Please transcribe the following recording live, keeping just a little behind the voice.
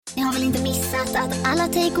har väl inte missat att alla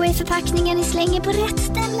takeaway-förpackningar ni slänger på rätt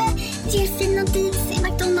ställe ger fina deals i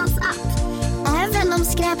McDonalds app. Även om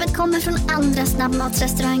skräpet kommer från andra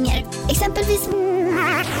snabbmatsrestauranger. Exempelvis...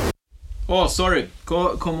 sorry.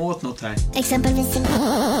 Kom åt något här. Exempelvis...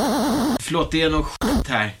 Förlåt, det är något skit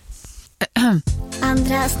här.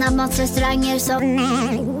 Andra snabbmatsrestauranger som...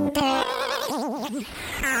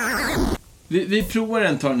 Vi provar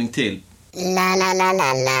en talning till. La la la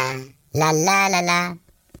la la. La la la la.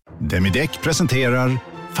 Demideck presenterar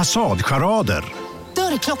Fasadcharader.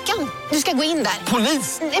 Dörrklockan. Du ska gå in där.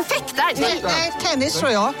 Polis? Effektar? Nej, tennis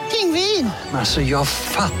tror jag. Pingvin. Alltså jag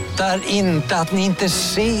fattar inte att ni inte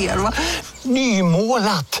ser. Va?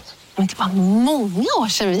 Nymålat. Men det var många år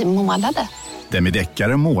sedan vi målade.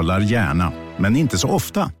 Demideckare målar gärna, men inte så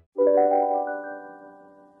ofta.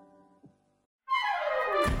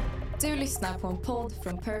 Du lyssnar på en podd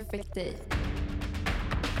från Perfect Day.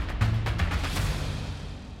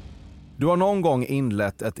 Du har någon gång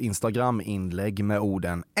inlett ett Instagram-inlägg med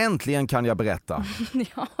orden "Äntligen kan jag berätta".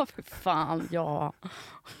 Ja, för fan, ja.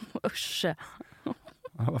 Usch.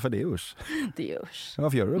 Varför det är usch? Det är usch.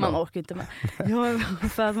 Varför gör du det då? Man orkar inte med. Ja,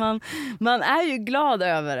 för att man är ju glad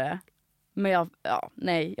över det. Men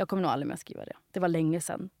jag kommer nog aldrig mer skriva det. Det var länge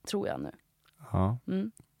sedan, tror jag nu. Ja.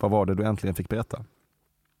 Vad var det du äntligen fick berätta?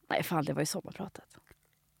 Nej, fan, det var ju sommarpratet.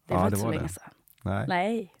 Det var inte så länge sedan.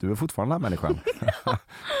 Nej. Du är fortfarande den här människan.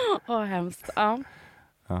 Hemskt. Ja.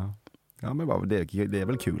 Ja, men det är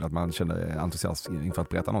väl kul att man känner entusiasm inför att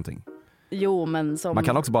berätta någonting. Jo, men som... Man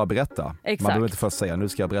kan också bara berätta. Exakt. Man behöver inte först säga, nu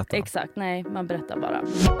ska jag berätta. Exakt, nej, man berättar bara.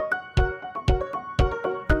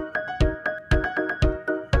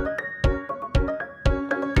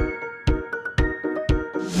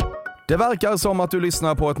 Det verkar som att du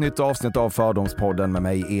lyssnar på ett nytt avsnitt av Fördomspodden med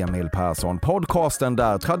mig, Emil Persson. Podcasten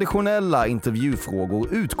där traditionella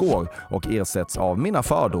intervjufrågor utgår och ersätts av mina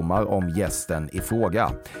fördomar om gästen i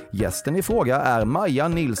fråga. Gästen i fråga är Maja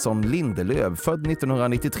Nilsson Lindelöf, född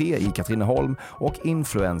 1993 i Katrineholm och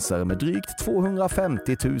influencer med drygt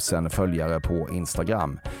 250 000 följare på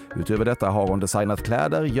Instagram. Utöver detta har hon designat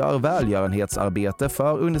kläder, gör välgörenhetsarbete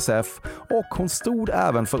för UNICEF och hon stod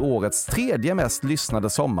även för årets 3:e mest lyssnade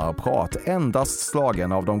sommarprat, endast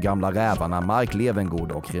slagen av de gamla rävarna Mark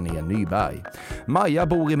Levengood och René Nyberg. Maja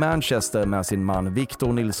bor i Manchester med sin man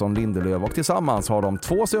Viktor Nilsson Lindelöf och tillsammans har de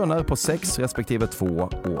 2 söner på 6 respektive 2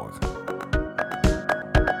 år.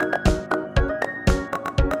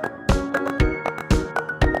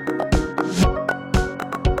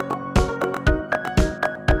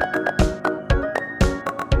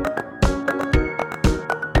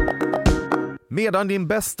 Medan din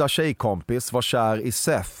bästa tjejkompis var kär i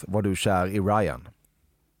Seth var du kär i Ryan.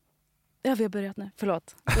 Ja, vi har börjat nu.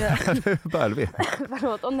 Förlåt. Nu börjar vi.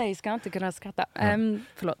 Förlåt. Nej, ska jag inte kunna skratta.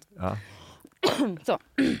 Förlåt. Ja. Så.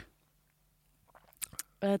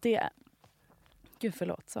 Det är... Gud,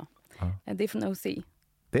 förlåt. Så. Ja. Det är från OC.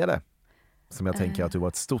 Det är det. Som jag tänker att du var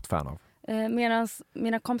ett stort fan av. Medan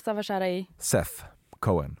mina kompisar var kära i... Seth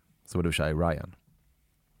Cohen. Så var du kär i Ryan.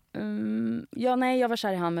 Jag var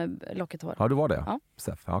kär i han med lockigt hår. Ja, du var det? Ja.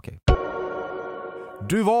 Seth, okej.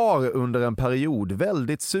 Du var under en period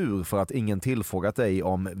väldigt sur för att ingen tillfrågat dig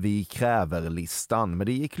om vi kräver listan. Men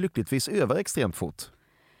det gick lyckligtvis över extremt fort.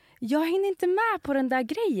 Jag hinner inte med på den där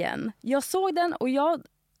grejen. Jag såg den och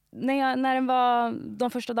när den var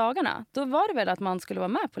de första dagarna, då var det väl att man skulle vara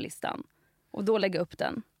med på listan. Och då lägga upp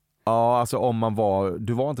den. Ja, alltså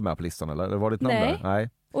du var inte med på listan eller var det ett namn där? Nej.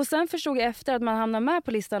 Och sen förstod jag efter att man hamnar med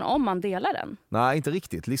på listan om man delar den. Nej, inte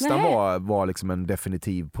riktigt. Listan var liksom en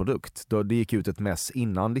definitiv produkt. Det gick ut ett mess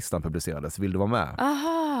innan listan publicerades. Vill du vara med?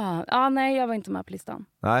 Aha. Ja, nej, jag var inte med på listan.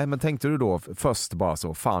 Nej, men tänkte du då först bara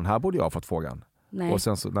så, fan, här borde jag ha fått frågan? Nej. Och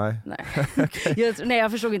sen så, nej. Okay.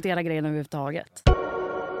 Jag förstod inte hela grejen överhuvudtaget.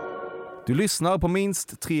 Du lyssnar på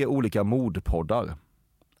minst 3 olika mordpoddar.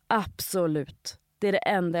 Absolut. Det är det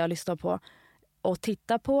enda jag lyssnar på. Och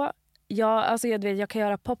tittar på. Jag kan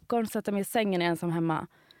göra popcorn, sätta mig i sängen ensam hemma.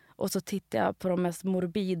 Och så tittar jag på de mest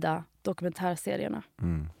morbida dokumentärserierna.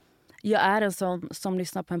 Jag är en sån som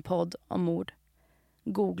lyssnar på en podd om mord.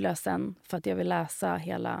 Googlar sen för att jag vill läsa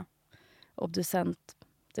hela obducent,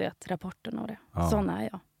 rapporten och det. Ja. Sån är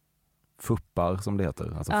jag. Fuppar som det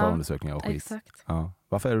heter, alltså förundersökningar och skit. Exakt. Ja.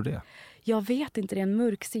 Varför är du det? Jag vet inte, det är en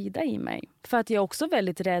mörk sida i mig. För att jag är också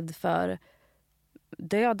väldigt rädd för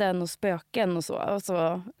döden och spöken och så.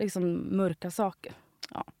 Alltså liksom mörka saker.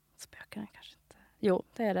 Ja, spöken kanske inte. Jo,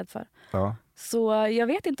 det är jag rädd för. Ja. Så jag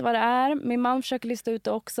vet inte vad det är. Min man försöker lista ut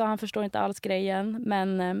det också. Han förstår inte alls grejen.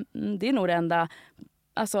 Men det är nog det enda.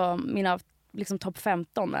 Alltså mina liksom topp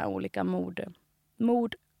 15 är olika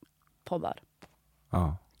mordpoddar.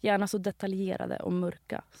 Ja. Gärna så detaljerade och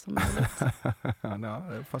mörka som möjligt.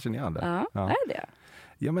 Ja, fascinerande. Ja, är det?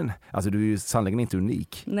 Ja, men alltså du är ju sannolikt inte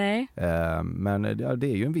unik. Nej. Men det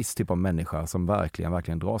är ju en viss typ av människa som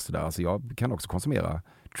verkligen dras till det där. Alltså jag kan också konsumera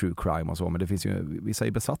true crime och så, men det finns ju vissa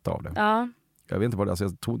är besatta av det. Ja. Jag vet inte vad det är, alltså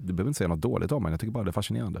jag tror, du behöver inte säga något dåligt om, men jag tycker bara det är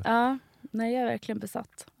fascinerande. Ja, nej, jag är verkligen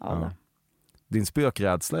besatt av det. Din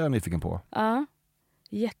spökrädsla är jag nyfiken på. Ja,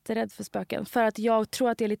 jätterädd för spöken. För att jag tror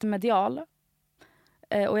att jag är lite medial.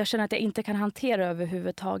 Och jag känner att jag inte kan hantera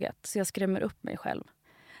överhuvudtaget. Så jag skrämmer upp mig själv.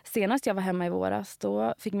 Senast jag var hemma i våras,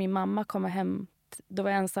 då fick min mamma komma hem. Då var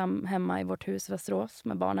jag ensam hemma i vårt hus i Västerås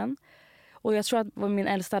med barnen. Och jag tror att min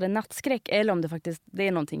äldsta hade nattskräck. Eller om det faktiskt det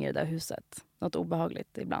är någonting i det där huset. Något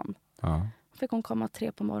obehagligt ibland. Ja. Fick hon komma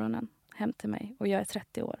 3 på morgonen hem till mig. Och jag är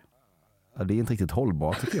 30 år. Ja, det är inte riktigt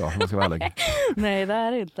hållbart tycker jag, om jag ska vara ärlig. Nej, det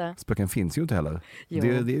är det inte. Spöken finns ju inte heller. Det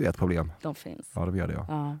är ju ett problem. De finns. Ja, det gör det.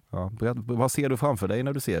 Ja. Vad ser du framför dig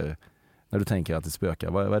när du tänker att det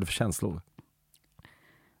spökar? Vad är det för känslor?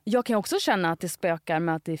 Jag kan också känna att det spökar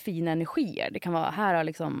med att det är fina energier. Det kan vara, här har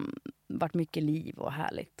liksom varit mycket liv och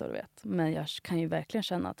härligt. Och du vet. Men jag kan ju verkligen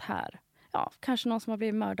känna att här, kanske någon som har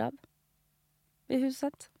blivit mördad i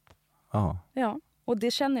huset. Ja, och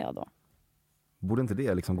det känner jag då. Borde inte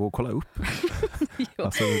det liksom gå och kolla upp? Jo.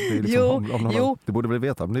 Alltså, det är liksom, det borde väl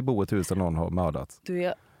veta om det bor ett hus där någon har mördat.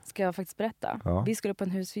 Ska jag faktiskt berätta. Ja. Vi skulle på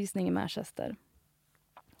en husvisning i Manchester.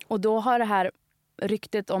 Och då har det här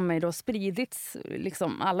ryktet om mig då spridits.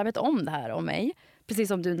 Liksom, alla vet om det här om mig. Precis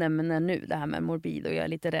som du nämner nu, det här med morbid och jag är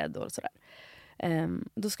lite rädd och sådär.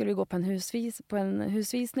 Då skulle vi gå på en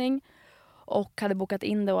husvisning. Och hade bokat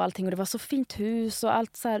in det och allting. Och det var så fint hus och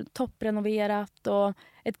allt så här topprenoverat. Och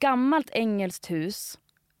ett gammalt engelskt hus.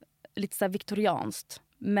 Lite så här viktorianskt.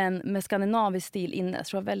 Men med skandinavisk stil inne.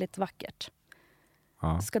 Så det var väldigt vackert.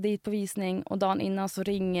 Ja. Ska dit på visning. Och dagen innan så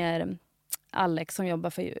ringer Alex som jobbar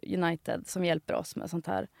för United. Som hjälper oss med sånt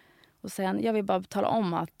här. Och sen, jag vill bara tala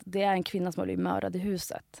om att det är en kvinna som har blivit mördad i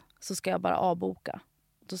huset. Så ska jag bara avboka.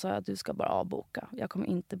 Då sa jag att du ska bara avboka. Jag kommer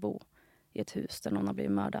inte bo i ett hus där någon har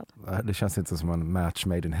blivit mördad. Det känns inte som en match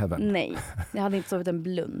made in heaven. Nej, jag hade inte sovit en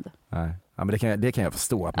blund. Nej, ja, men det kan jag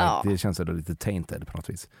förstå. Att det känns lite tainted på något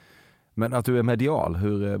vis. Men att du är medial,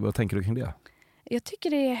 vad tänker du kring det? Jag tycker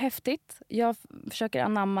det är häftigt. Jag försöker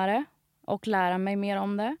anamma det och lära mig mer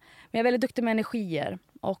om det. Men jag är väldigt duktig med energier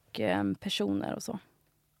och personer och så.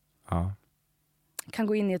 Ja. Kan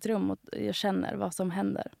gå in i ett rum och jag känner vad som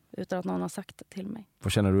händer utan att någon har sagt det till mig.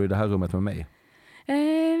 Vad känner du i det här rummet med mig?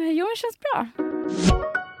 Jo, det känns bra.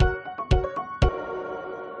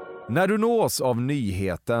 När du nås av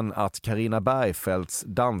nyheten att Carina Bergfeldts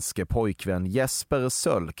danske pojkvän Jesper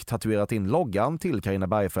Sölk tatuerat in loggan till Carina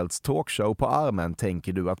Bergfeldts talkshow på armen,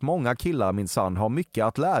 tänker du att många killar minsann har mycket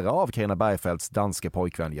att lära av Carina Bergfeldts danske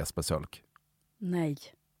pojkvän Jesper Sölk? Nej.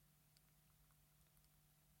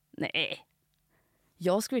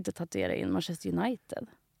 Jag skulle inte tatuera in Manchester United.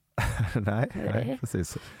 Nej,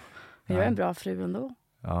 precis. Jag är en bra fru ändå.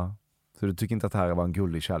 Ja. Så du tycker inte att det här var en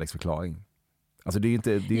gullig kärleksförklaring? Alltså det är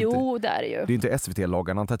inte, det är ju inte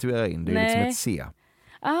SVT-loggan han tatuerar in. Det är liksom ett C.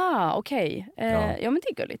 Okej. Ja, men det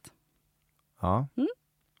är gulligt. Ja. Mm.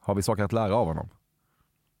 Har vi saker att lära av honom?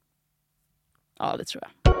 Ja, det tror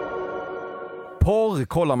jag. Porr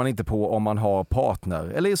kollar man inte på om man har partner.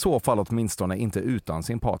 Eller i så fall åtminstone inte utan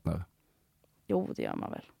sin partner. Jo, det gör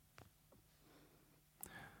man väl.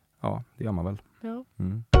 Ja, det gör man väl. Ja.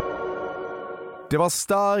 Mm. Det var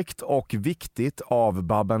starkt och viktigt av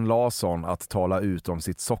Babben Larsson att tala ut om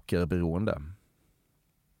sitt sockerberoende.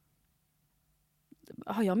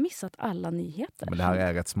 Har jag missat alla nyheter? Men det här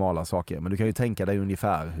är rätt smala saker. Men du kan ju tänka dig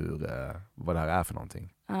ungefär vad det här är för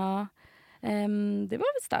någonting. Ja, det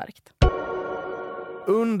var väl starkt.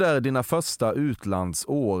 Under dina första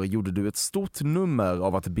utlandsår gjorde du ett stort nummer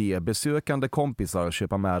av att be besökande kompisar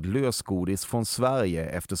köpa med lösgodis från Sverige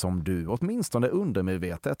eftersom du, åtminstone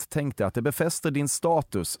undermedvetet, tänkte att det befäster din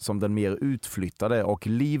status som den mer utflyttade och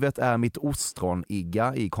livet är mitt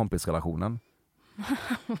ostron-iga i kompisrelationen.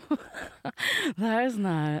 Det här är sån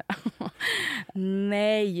här...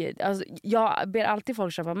 Nej, alltså, jag ber alltid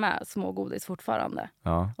folk köpa med smågodis fortfarande.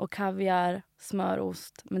 Ja. Och kaviar,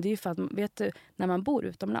 smörost. Men det är ju för att, vet du, när man bor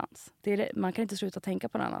utomlands, man kan inte sluta tänka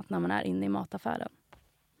på något annat när man är inne i mataffären.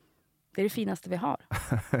 Det är det finaste vi har.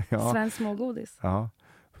 Ja. Svensk smågodis. Ja.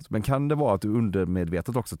 Men kan det vara att du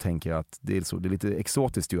undermedvetet också tänker att det är lite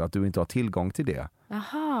exotiskt ju att du inte har tillgång till det?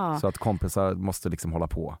 Aha. Så att kompisar måste liksom hålla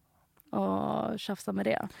på. Och tjafsa med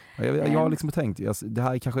det. Jag har liksom tänkt, det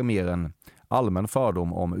här är kanske mer en allmän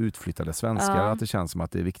fördom om utflyttade svenskar, att det känns som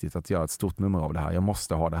att det är viktigt att göra ett stort nummer av det här. Jag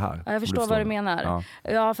måste ha det här. Jag förstår vad du menar.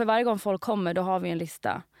 Ja, för varje gång folk kommer då har vi en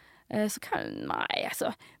lista. Så nej,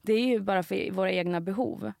 alltså, det är ju bara för våra egna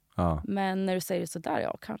behov. Ja. Men när du säger så där,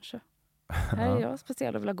 ja, kanske. Här är jag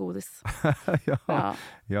speciell och vill ha godis.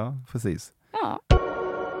 ja, precis. Ja.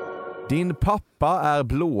 Din pappa är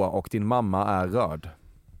blå och din mamma är röd.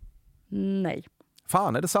 Nej.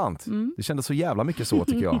 Fan, är det sant? Det kändes så jävla mycket så,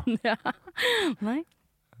 tycker jag. Ja. Nej.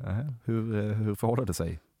 Hur förhåller det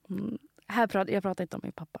sig? Jag pratar inte om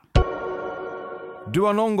min pappa. Du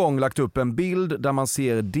har någon gång lagt upp en bild där man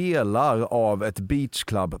ser delar av ett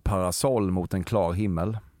beachclub-parasoll mot en klar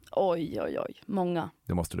himmel. Oj. Många.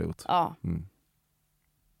 Det måste du ha gjort. Ja.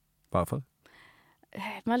 Varför?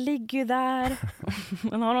 Man ligger ju där.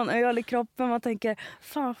 Man har någon öl i kroppen. Man tänker,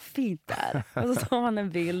 fan fint där. Och så tar man en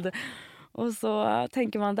bild. Och så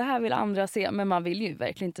tänker man, det här vill andra se. Men man vill ju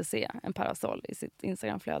verkligen inte se en parasoll i sitt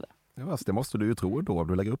Instagramflöde. Ja, det måste du ju tro då om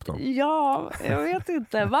du lägger upp dem. Ja, jag vet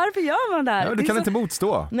inte. Varför gör man det här? Ja, du kan inte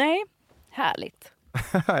motstå. Nej, härligt.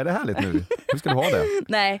 Är det härligt nu? Hur ska du ha det?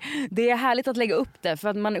 Nej, det är härligt att lägga upp det. För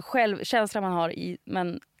att man själv, känslan man har i...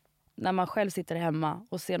 Men när man själv sitter hemma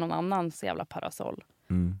och ser någon annans jävla parasoll.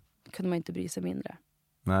 Kunde man inte bry sig mindre.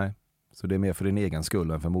 Nej, så det är mer för din egen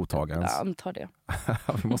skull än för mottagarens. Jag antar det.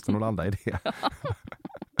 Vi måste nog landa i det.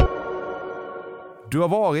 Du har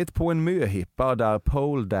varit på en möhippa där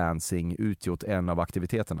pole dancing utgjort en av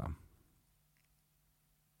aktiviteterna.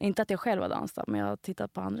 Inte att jag själv har dansat, men jag har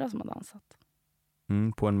tittat på andra som har dansat.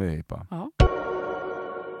 På en möhippa. Ja.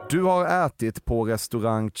 Du har ätit på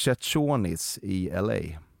restaurang Chechoni's i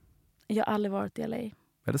LA. Jag har aldrig varit i LA.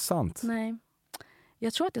 Är det sant? Nej.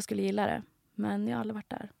 Jag tror att jag skulle gilla det, men jag har aldrig varit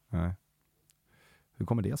där. Nej. Hur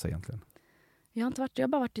kommer det sig egentligen? Jag har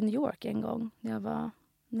bara varit i New York en gång när jag var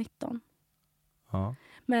 19. Ja.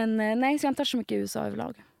 Men nej, så jag har inte varit så mycket i USA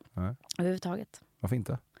överlag. Nej. Överhuvudtaget. Varför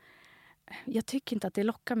inte? Jag tycker inte att det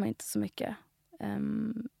lockar mig inte så mycket.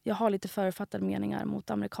 Jag har lite förutfattade meningar mot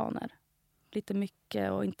amerikaner. Lite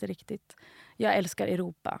mycket och inte riktigt. Jag älskar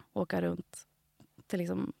Europa. Åka runt till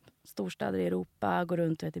liksom storstäder i Europa. Gå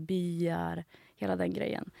runt och äta byar. Hela den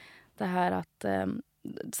grejen. Det här att...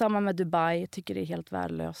 samma med Dubai. Tycker det är helt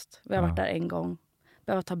värdelöst. Vi har varit där en gång.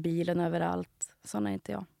 Behöver ta bilen överallt. Sån är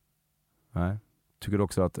inte jag. Nej. Tycker du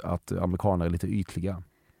också att amerikaner är lite ytliga?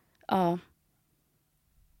 Ja.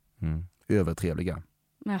 Övertrevliga.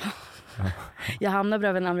 Ja. Jag hamnade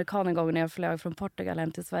bredvid en amerikan en gång när jag flög från Portugal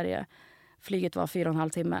hem till Sverige. Flyget var 4,5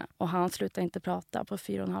 timme. Och han slutade inte prata på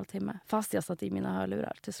 4,5 timme. Fast jag satt i mina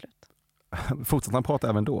hörlurar till slut. Fortsatte han prata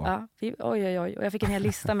även då? Ja, oj. Och jag fick en hel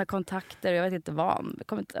lista med kontakter. Jag vet inte vad.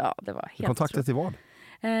 Det var helt kontakter till vad?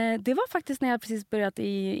 Det var faktiskt när jag precis börjat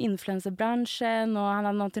i influencerbranschen. Och han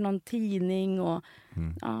hade någon tidning. Och,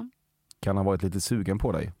 ja. Kan han varit lite sugen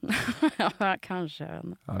på dig? Ja, kanske.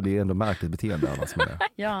 Ja, det är ändå märkligt beteende annars med det.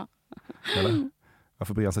 Ja. Eller?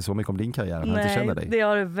 Varför bryr han sig så mycket om din karriär när han inte känner dig? Det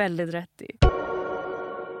har du väldigt rätt i.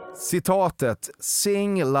 Citatet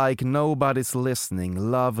 "Sing like nobody's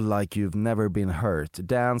listening, love like you've never been hurt,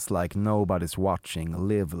 dance like nobody's watching,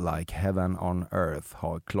 live like heaven on earth"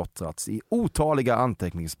 har klottrats i otaliga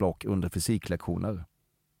anteckningsblock under fysiklektioner.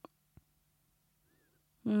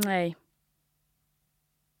 Nej.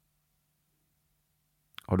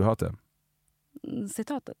 Har du hört det?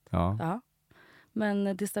 Citatet? Ja.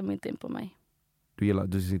 Men det stämmer inte in på mig.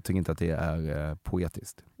 Du tycker inte att det är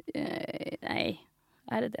poetiskt? Nej.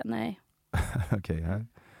 Är det det? Nej. Okej.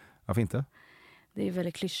 Varför inte? Det är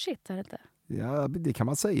väldigt klyschigt, är det inte? Ja, det kan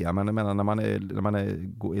man säga. Men jag menar, när man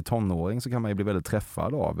är tonåring så kan man ju bli väldigt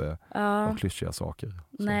träffad av klyschiga saker.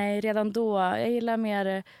 Så. Nej, redan då. Jag gillar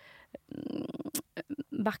mer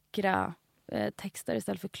vackra texter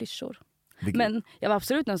istället för klyschor. Men jag var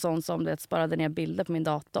absolut en sån som sparade ner bilder på min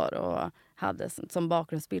dator och hade som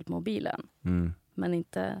bakgrundsbild på mobilen. Men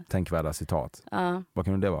inte... Tänkvärda citat. Ja. Vad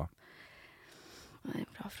kunde det vara? Det är en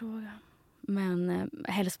bra fråga. Men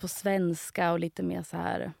helst på svenska och lite mer så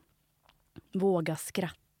här våga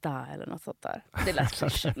skratta eller något sånt där. Det lät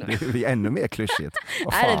klyschigt. Det är ännu mer klyschigt.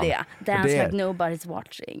 Är det? Dance like nobody's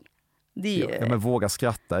watching. Ja, men våga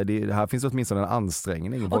skratta. Här finns åtminstone en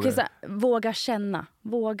ansträngning. Okej, så våga känna.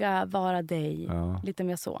 Våga vara dig. Ja. Lite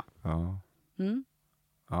mer så. Ja.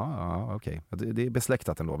 Ja, okej. Det är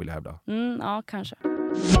besläktat ändå, vill jag hävda. Ja, kanske.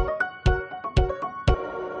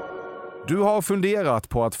 Du har funderat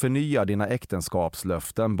på att förnya dina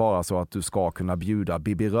äktenskapslöften bara så att du ska kunna bjuda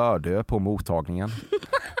Bibi Rödö på mottagningen.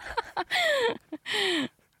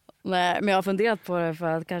 Nej, men jag har funderat på det för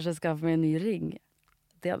att kanske skaffa mig en ny ring.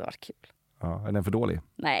 Det hade varit kul. Ja, är den för dålig?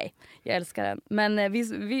 Nej, jag älskar den. Men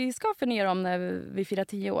vi ska förnya dem när vi firar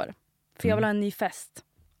 10 år. För jag vill ha en ny fest.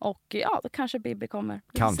 Och ja, då kanske Bibi kommer.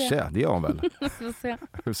 Kanske, det gör hon väl. Vi får se.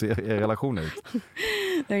 Hur ser er relation ut?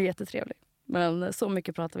 Den är jättetrevlig. Men så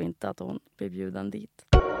mycket pratar vi inte att hon blir bjuden dit.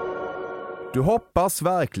 Du hoppas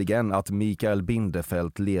verkligen att Mikael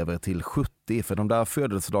Bindefeld lever till 70, för de där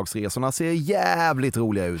födelsedagsresorna ser jävligt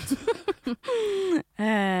roliga ut.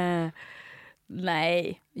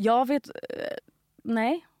 Nej,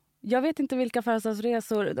 jag vet inte vilka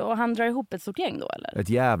födelsedagsresor. Och han drar ihop ett stort gäng då, eller? Ett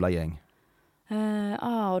jävla gäng.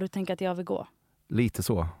 Och du tänker att jag vill gå? Lite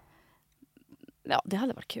så. Ja, det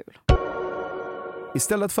hade varit kul.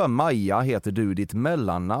 Istället för Maja heter du ditt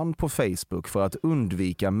mellannamn på Facebook för att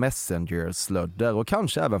undvika messenger-slödder och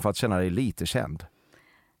kanske även för att känna dig lite känd.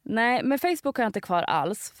 Nej, men Facebook har jag inte kvar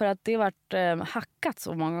alls för att det har varit hackat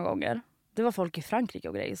så många gånger. Det var folk i Frankrike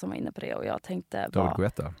och grejer som var inne på det och jag tänkte bara... David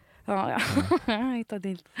Guetta. Ja. Jag hittade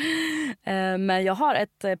inte. Men jag har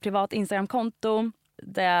ett privat Instagram-konto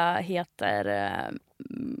där jag heter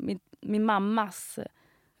min mammas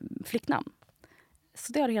flicknamn.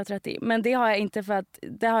 Så det har du helt rätt i. Men det har jag inte för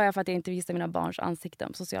att jag inte visar mina barns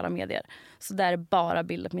ansikten på sociala medier. Så där är bara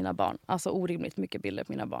bilder på mina barn. Alltså orimligt mycket bilder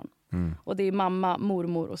på mina barn. Mm. Och det är mamma,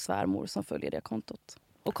 mormor och svärmor som följer det kontot.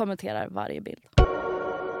 Och kommenterar varje bild.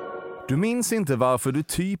 Du minns inte varför du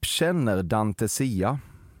typ känner Dante Sia?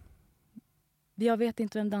 Jag vet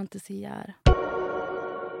inte vem Dante Sia är.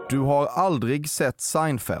 Du har aldrig sett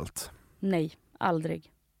Seinfeld? Nej,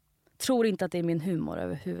 aldrig. Tror inte att det är min humor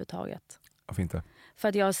överhuvudtaget. Varför inte? För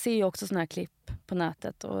att jag ser ju också såna här klipp på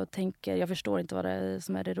nätet och tänker, jag förstår inte vad det är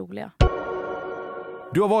som är det roliga.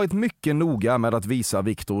 Du har varit mycket noga med att visa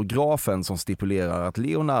Viktor grafen som stipulerar att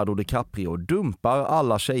Leonardo DiCaprio dumpar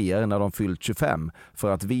alla tjejer när de fyllt 25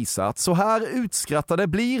 för att visa att så här utskrattade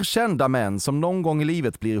blir kända män som någon gång i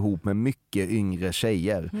livet blir ihop med mycket yngre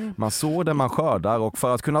tjejer. Man sår det man skördar och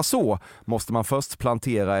för att kunna så måste man först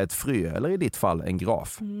plantera ett frö, eller i ditt fall en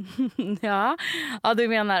graf. Ja, du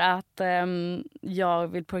menar att jag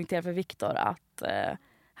vill poängtera för Viktor att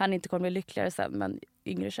han inte kommer bli lyckligare sen, men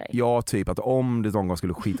yngre tjej. Ja, typ att om det någon gång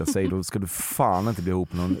skulle skita sig då ska du fan inte bli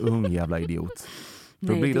ihop med någon ung jävla idiot.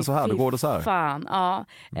 Då blir det så här, då går det så här. Fan, ja.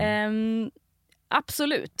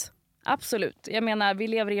 Absolut. Absolut. Jag menar, vi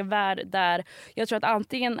lever i en värld där jag tror att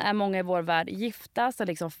antingen är många i vår värld gifta så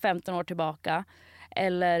liksom 15 år tillbaka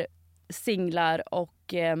eller singlar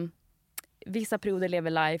och vissa perioder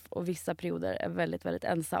lever life och vissa perioder är väldigt, väldigt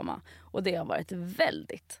ensamma. Och det har varit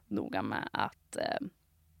väldigt noga med att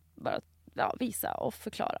bara visa och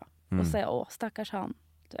förklara. Och säga, stackars han,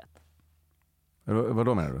 du vet. Vad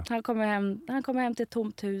då menar du? Han kommer hem till ett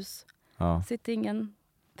tomt hus. Ja. Sitter ingen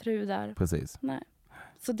fru där. Precis. Nej.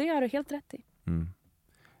 Så det har du helt rätt i.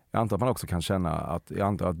 Jag antar att man också kan känna att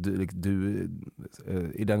du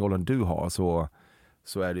i den rollen du har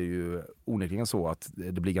så är det ju onekligen så att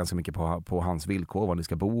det blir ganska mycket på hans villkor var ni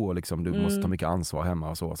ska bo och liksom, du måste ta mycket ansvar hemma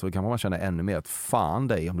och så. Så det kan man känna ännu mer att fan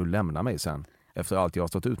dig om du lämnar mig sen efter allt jag har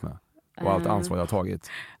stått ut med och allt ansvar jag har tagit.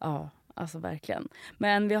 Ja, alltså verkligen.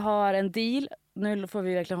 Men vi har en deal. Nu får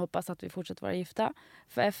vi verkligen hoppas att vi fortsätter vara gifta.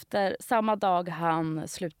 För efter samma dag han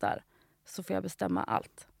slutar så får jag bestämma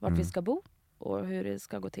allt. Vart vi ska bo och hur det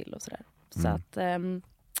ska gå till och sådär. Så att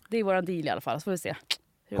det är våran deal i alla fall. Så får vi se.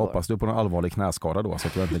 Hoppas du på någon allvarlig knäskada då så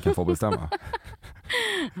att du inte kan få bestämma?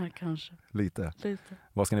 Ja, kanske. Lite.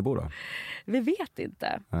 Var ska ni bo då? Vi vet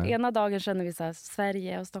inte. Nej. Ena dagen känner vi så här,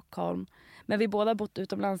 Sverige och Stockholm. Men vi båda har bott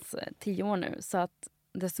utomlands 10 år nu. Så att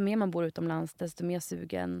desto mer man bor utomlands, desto mer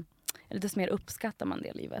sugen, eller desto mer uppskattar man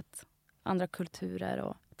det livet. Andra kulturer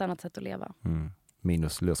och ett annat sätt att leva.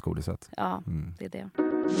 Minus lösgodiset. Ja, det är det.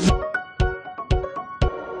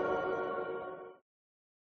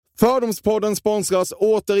 Fördomspodden sponsras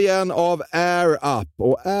återigen av Air Up.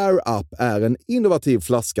 Och Air Up är en innovativ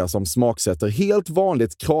flaska som smaksätter helt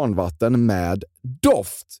vanligt kranvatten med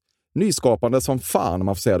doft. Nyskapande som fan om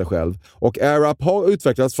man får säga det själv. Och Air Up har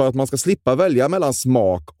utvecklats för att man ska slippa välja mellan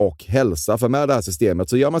smak och hälsa. För med det här systemet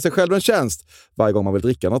så gör man sig själv en tjänst varje gång man vill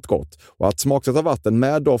dricka något gott. Och att smaksätta vatten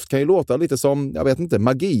med doft kan ju låta lite som, jag vet inte,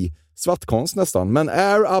 magi. Svartkonst nästan. Men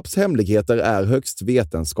Air Ups hemligheter är högst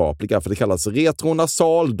vetenskapliga för det kallas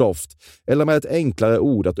retronasal doft. Eller med ett enklare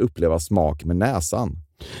ord att uppleva smak med näsan.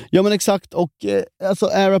 Ja men exakt, och alltså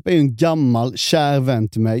Air Up är ju en gammal kär vän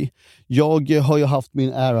till mig. Jag har ju haft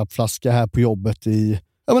min Air Up-flaska här på jobbet i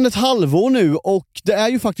ett halvår nu och det är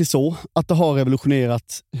ju faktiskt så att det har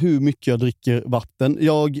revolutionerat hur mycket jag dricker vatten. Det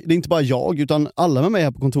är inte bara jag utan alla med mig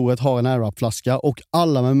här på kontoret har en Air Up-flaska och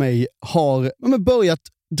alla med mig har börjat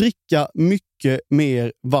dricka mycket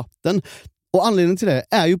mer vatten. Och anledningen till det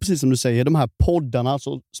är ju precis som du säger, de här poddarna,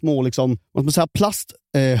 alltså små liksom,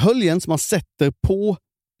 plasthöljen som man sätter på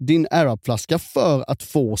din Air-up-flaska för att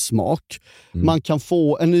få smak. Man kan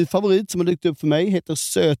få en ny favorit som har dykt upp för mig, heter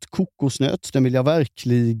söt kokosnöt. Den vill jag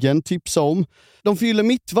verkligen tipsa om. De fyller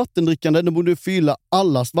mitt vattendrickande, de borde fylla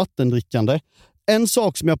allas vattendrickande. En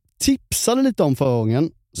sak som jag tipsade lite om förra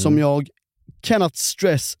gången, som jag cannot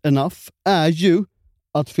stress enough, är ju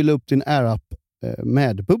att fylla upp din Air-up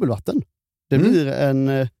med bubbelvatten. Det blir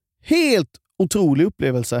en helt otrolig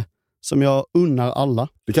upplevelse som jag unnar alla.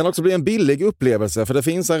 Det kan också bli en billig upplevelse, för det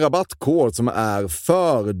finns en rabattkod som är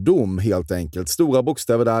fördom helt enkelt. Stora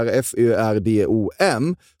bokstäver där,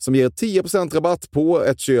 FÖRDOM, som ger 10% rabatt på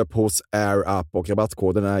ett köp hos AirUp, och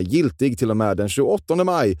rabattkoden är giltig till och med den 28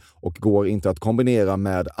 maj och går inte att kombinera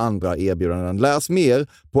med andra erbjudanden. Läs mer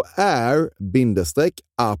på air-up.se.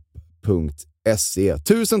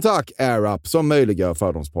 Tusen tack AirUp som möjliggör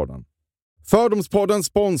Fördomspodden. Fördomspodden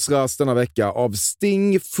sponsras denna vecka av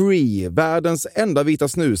Sting Free, världens enda vita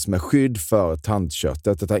snus med skydd för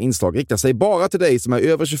tandköttet. Detta inslag riktar sig bara till dig som är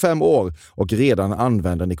över 25 år och redan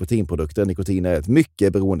använder nikotinprodukter. Nikotin är ett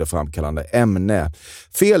mycket beroendeframkallande ämne.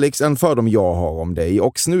 Felix, en fördom jag har om dig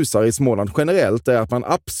och snusar i Småland generellt är att man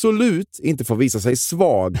absolut inte får visa sig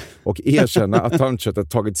svag och erkänna att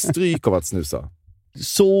tandköttet tagit stryk av att snusa.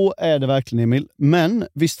 Så är det verkligen, Emil. Men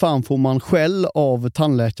visst fan får man skäll av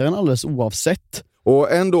tandläkaren alldeles oavsett.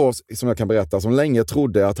 Och ändå, som jag kan berätta, som länge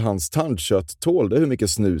trodde att hans tandkött tålde hur mycket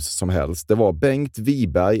snus som helst. Det var Bengt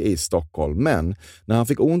Wiberg i Stockholm. Men när han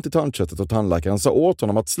fick ont i tandköttet och tandläkaren sa åt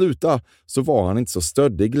honom att sluta, så var han inte så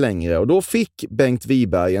stöddig längre. Och då fick Bengt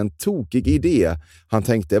Wiberg en tokig idé. Han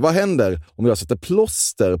tänkte, vad händer om jag sätter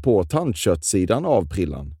plåster på tandköttsidan av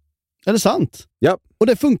prillan? Är det sant? Ja. Och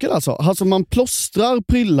det funkar alltså? Alltså man plåstrar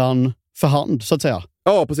prillan för hand, så att säga?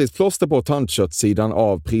 Ja, precis. Plåster på tandköttsidan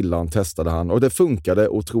av prillan testade han och det funkade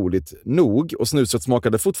otroligt nog. Och snuset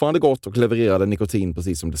smakade fortfarande gott och levererade nikotin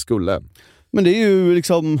precis som det skulle. Men det är ju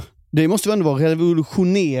liksom... Det måste ju ändå vara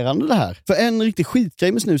revolutionerande det här. För en riktig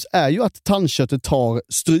skitgrej med snus är ju att tandköttet tar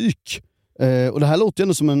stryk. Och det här låter ju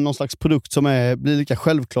ändå som någon slags produkt som blir lika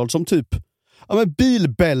självklar som typ... Ja, men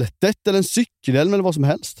bilbältet eller en cykelhjälm eller vad som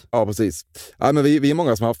helst. Ja, precis. Ja, men vi är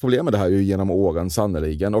många som har haft problem med det här ju genom åren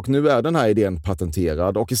sannoliken. Och nu är den här idén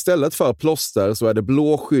patenterad. Och istället för plåster så är det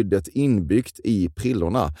blå skyddet inbyggt i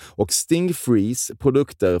prillorna. Och Sting Frees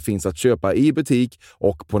produkter finns att köpa i butik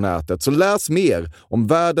och på nätet. Så läs mer om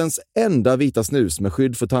världens enda vita snus med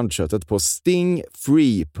skydd för tandköttet på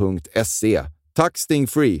stingfree.se. Tack Sting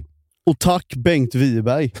Free! Och tack Bengt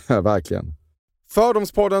Wiberg! Verkligen.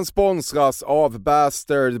 Fördomspodden sponsras av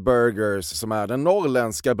Bastard Burgers, som är den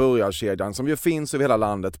norrländska burgarkedjan som ju finns över hela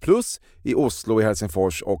landet, plus i Oslo, i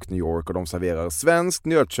Helsingfors och New York, och de serverar svenskt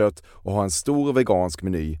nötkött och har en stor vegansk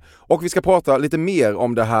meny. Och vi ska prata lite mer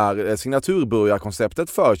om det här signaturburgarkonceptet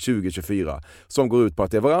för 2024 som går ut på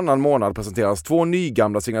att det varannan månad presenteras 2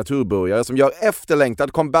 nygamla signaturburgare som gör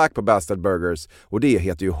efterlängtad comeback på Bastard Burgers, och det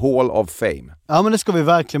heter ju Hall of Fame. Ja, men det ska vi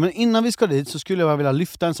verkligen. Men innan vi ska dit så skulle jag vilja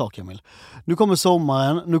lyfta en sak, Emil. Nu kommer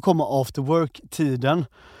sommaren, nu kommer after work-tiden.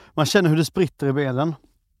 Man känner hur det spritter i benen.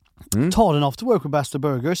 Ta den after work på Bastard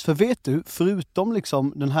Burgers. För vet du, förutom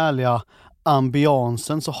liksom den härliga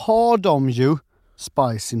ambiansen så har de ju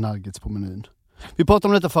spicy nuggets på menyn. Vi pratade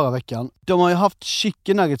om detta förra veckan. De har ju haft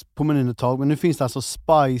chicken nuggets på menyn ett tag, men nu finns det alltså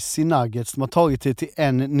spicy nuggets. De har tagit det till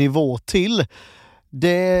en nivå till.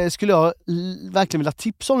 Det skulle jag verkligen vilja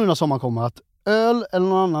tipsa om nu när sommaren kommer, att öl eller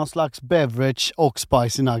någon annan slags beverage och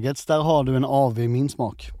spicy nuggets, där har du en AV i min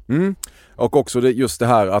smak. Och också just det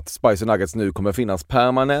här att spicy nuggets nu kommer finnas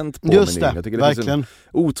permanent på menyn. Jag tycker det verkligen. Finns en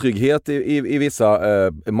otrygghet i vissa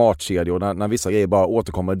matkedjor när vissa grejer bara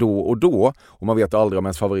återkommer då och man vet aldrig om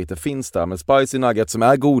ens favoriter finns där. Men spicy nuggets som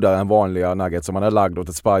är godare än vanliga nuggets som man är lagd åt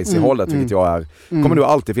ett spicy hållet, vilket jag är, kommer nu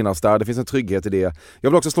alltid finnas där. Det finns en trygghet i det.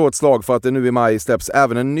 Jag vill också slå ett slag för att det nu i maj släpps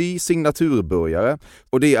även en ny signaturburgare,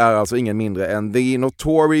 och det är alltså ingen mindre än The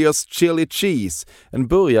Notorious Chili Cheese. En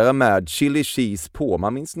burgare med chili cheese på.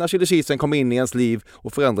 Man minns när chili cheesen kom in i ens liv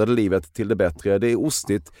och förändrade livet till det bättre. Det är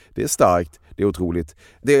ostigt, det är starkt, det är otroligt.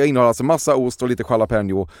 Det innehåller alltså massa ost och lite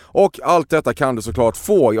jalapeno. Och allt detta kan du såklart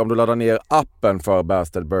få om du laddar ner appen för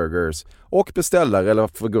Bastard Burgers och beställer, eller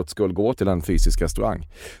för guds skull gå till en fysisk restaurang.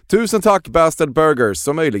 Tusen tack Bastard Burgers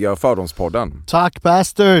som möjliggör Fördomspodden. Tack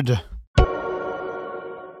Bastard!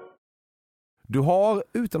 Du har,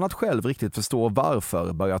 utan att själv riktigt förstå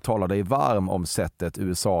varför, börjat tala dig varm om sättet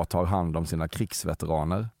USA tar hand om sina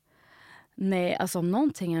krigsveteraner. Nej, alltså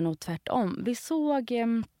någonting är nog tvärtom. Vi såg,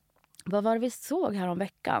 vad var det vi såg här om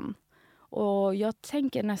veckan? Och jag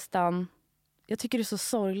tycker det är så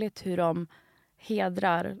sorgligt hur de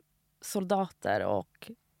hedrar soldater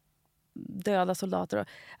och döda soldater.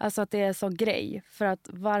 Alltså att det är så grej. För att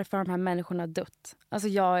varför har de här människorna dött? Alltså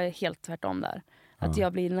jag är helt tvärtom där. Att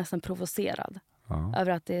jag blir nästan provocerad.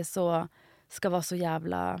 Över att det ska vara så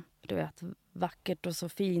jävla, du vet, vackert och så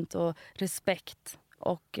fint och respekt.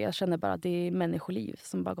 Och jag känner bara att det är människoliv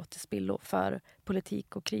som bara gått till spillo för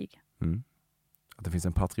politik och krig. Att det finns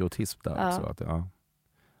en patriotism där också. Att,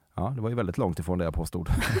 ja, det var ju väldigt långt ifrån det jag påstod.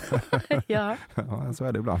 Ja, så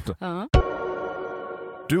är det ibland. Ja.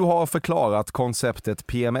 Du har förklarat konceptet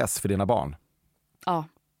PMS för dina barn. Ja,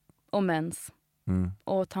 och mens.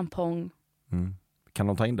 Och tampong. Kan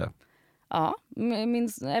de ta in det? Ja, min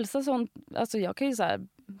äldsta son, alltså jag kan ju så här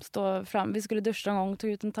stå fram. Vi skulle duscha en gång och tog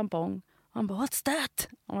ut en tampong. Han bara, what's that?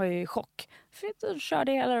 Han var ju i chock. För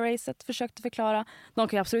körde hela racet, försökte förklara. De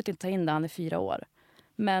kan ju absolut inte ta in det, han är 4 år.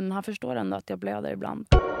 Men han förstår ändå att jag blöder ibland.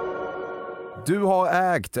 Du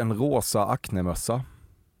har ägt en rosa aknemössa.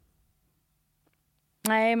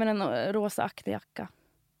 Nej, men en rosa aknejacka.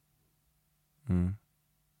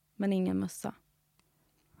 Men ingen mössa.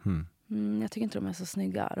 Jag tycker inte de är så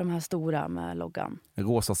snygga. De här stora med loggan. En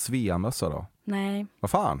rosa Svea-mössa då? Nej.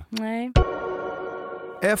 Vad fan? Nej.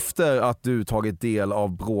 Efter att du tagit del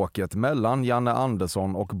av bråket mellan Janne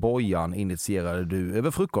Andersson och Bojan initierade du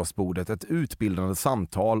över frukostbordet ett utbildande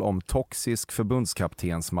samtal om toxisk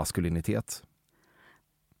förbundskaptens maskulinitet.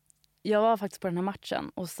 Jag var faktiskt på den här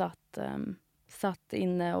matchen och satt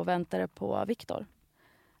inne och väntade på Viktor.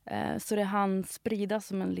 Så det hann sprida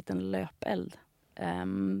som en liten löpeld.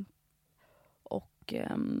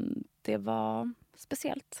 Det var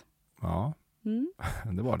speciellt. Ja,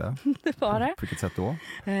 det var det. Det var det. På vilket sätt då?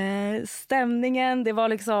 Stämningen, det var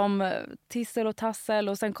liksom tissel och tassel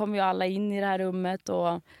och sen kom ju alla in i det här rummet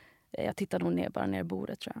och jag tittade nog bara ner i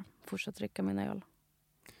bordet tror jag. Fortsatte dricka min öl.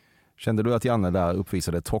 Kände du att Janne där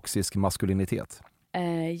uppvisade toxisk maskulinitet?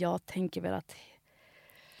 Jag tänker väl att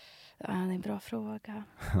det är en bra fråga.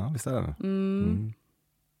 Ja, visst är det.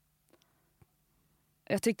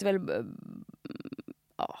 Jag tyckte väl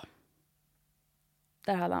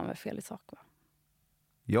där hade han väl fel i sak va?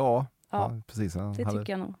 Ja, precis. Det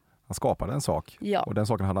tycker jag nog. Han skapade en sak och den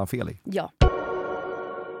saken hade han fel i. Ja.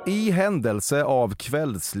 I händelse av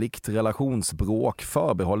kvällsligt relationsbråk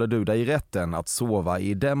förbehåller du dig rätten att sova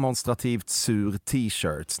i demonstrativt sur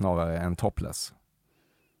t-shirt snarare än topless.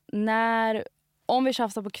 Om vi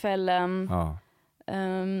tjafsar på kvällen. Ja.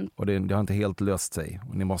 Och det har inte helt löst sig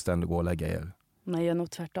och ni måste ändå gå och lägga er. Nej, jag är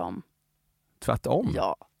nog tvärtom. Tvärtom?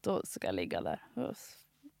 Ja, då ska jag ligga där.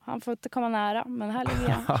 Han får inte komma nära, men här ligger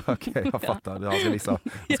jag. Okej, jag fattar. Han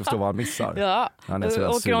ska stå vad han missar. Ja,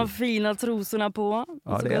 och sur. de fina trosorna på.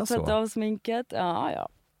 Ja, så det är så. Sätta av sminket. Ja.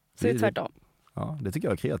 Så det är tvärtom. Ja, det tycker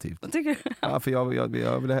jag är kreativt. Vad tycker du? Ja, för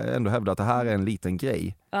jag vill ändå hävda att det här är en liten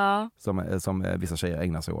grej som vissa tjejer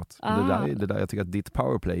ägnar sig åt. Det där, jag tycker att ditt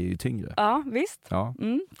powerplay är ju tyngre. Ja, visst. Ja.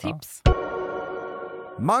 Tips. Ja.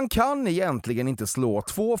 Man kan egentligen inte slå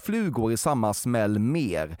 2 flugor i samma smäll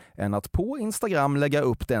mer än att på Instagram lägga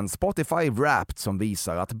upp den Spotify Wrapped som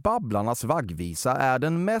visar att Babblarnas vaggvisa är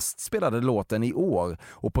den mest spelade låten i år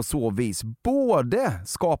och på så vis både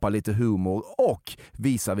skapa lite humor och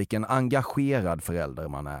visa vilken engagerad förälder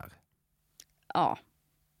man är. Ja.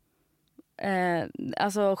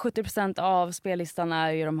 Alltså 70% av spellistan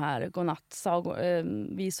är ju de här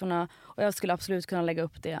godnattvisorna och jag skulle absolut kunna lägga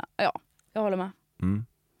upp det. Ja, jag håller med.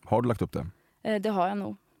 Har du lagt upp det? Det har jag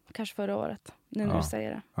nog. Kanske förra året. Nu när du säger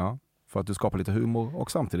det. Ja, för att du skapar lite humor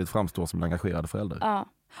och samtidigt framstår som en engagerad förälder. Ja.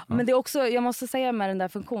 Men det är också, jag måste säga med den där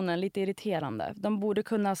funktionen, lite irriterande. De borde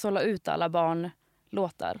kunna sålla ut alla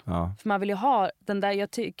barnlåtar. Ja. För man vill ju ha den där,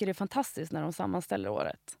 jag tycker det är fantastiskt när de sammanställer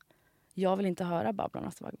året. Jag vill inte höra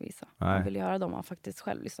Babblarnas vaggvisa. Jag vill ju höra dem man faktiskt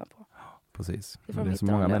själv lyssnar på. Precis. Det är så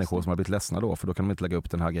många människor som har blivit ledsna då, för då kan de inte lägga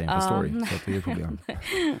upp den här grejen på story. Så att det är ett problem.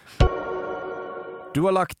 Du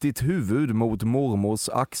har lagt ditt huvud mot mormors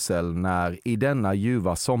axel när i denna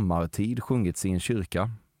ljuva sommartid sjungits i en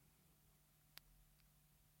kyrka.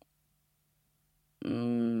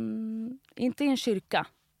 Inte i en kyrka.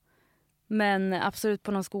 Men absolut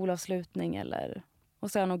på någon skolavslutning eller...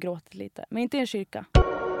 Och så har jag nog gråtit lite. Men inte i en kyrka.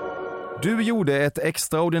 Du gjorde ett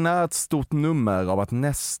extraordinärt stort nummer av att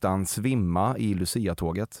nästan svimma i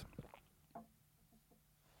Lucia-tåget.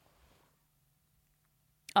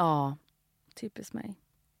 Ja, typiskt mig.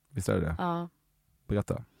 Visst är det? Ja.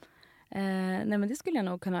 Berätta. Nej, men det skulle jag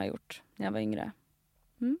nog kunna ha gjort när jag var yngre.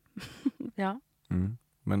 Ja.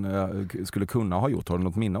 Men jag skulle kunna ha gjort, har du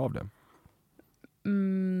något minne av det?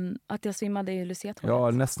 Att jag svimmade i Lucia-tåget.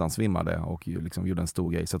 Ja, nästan svimmade och liksom gjorde en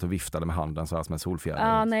stor grej. Så att jag viftade med handen så här som en solfjäder.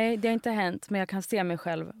 Ja, nej, det har inte hänt. Men jag kan se mig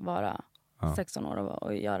själv vara 16 år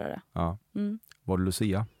och göra det. Ja. Var det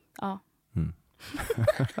Lucia? Ja.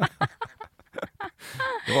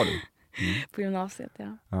 Det var du. På gymnasiet,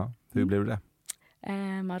 ja. Ja. Hur blev det?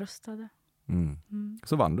 Man röstade.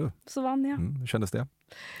 Så vann du. Så vann jag. Hur kändes det?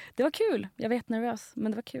 Det var kul. Jag vet nervös,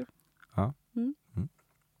 men det var kul. Ja.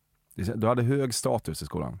 Du hade hög status i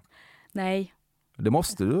skolan? Nej. Det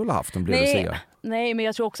måste du väl ha haft om du blev Lucia? Nej, men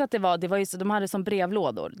jag tror också att det var ju så, de hade som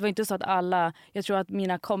brevlådor. Det var inte så att alla, jag tror att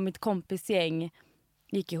mitt kompisgäng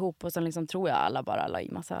gick ihop och sen liksom tror jag alla bara la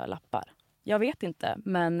i massa lappar. Jag vet inte,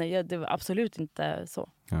 men det var absolut inte så.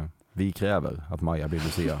 Ja. Vi kräver att Maja blir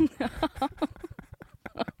Lucia.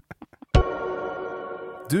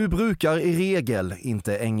 Du brukar i regel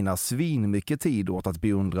inte ägna mycket tid åt att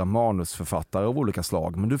beundra manusförfattare av olika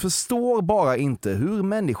slag, men du förstår bara inte hur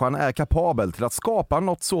människan är kapabel till att skapa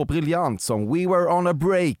något så briljant som We Were on a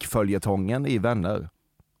Break-följetongen i Vänner.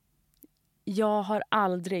 Jag har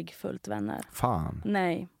aldrig följt Vänner. Fan.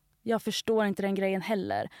 Nej, jag förstår inte den grejen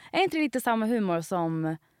heller. Är inte det lite samma humor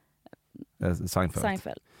som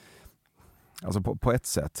Seinfeld? Alltså på ett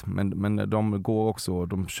sätt, men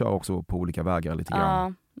de kör också på olika vägar lite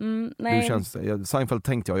grann. Nej. Seinfeld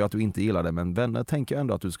tänkte jag att du inte gillade, men Vänner tänker jag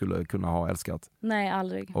ändå att du skulle kunna ha älskat. Nej,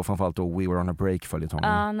 aldrig. Och framförallt då We Were on a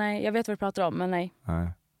Break-följetongen. Nej, jag vet vad du pratar om, men nej.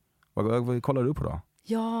 Vad kollar du på då?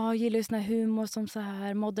 Jag gillar ju sån här humor som så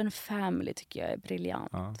här Modern Family tycker jag är briljant.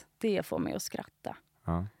 Ja. Det får mig att skratta.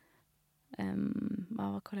 Ja.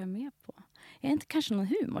 Vad kollar jag mer på? Jag är inte kanske någon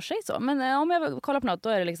humortjej så, men om jag kollar på något då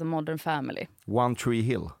är det liksom Modern Family. One Tree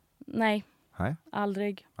Hill? Nej.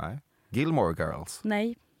 Aldrig. Nej. Gilmore Girls?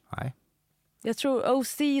 Nej. Jag tror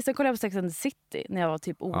OC, så kollade jag på Sex and the City när jag var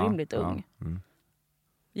typ orimligt ung.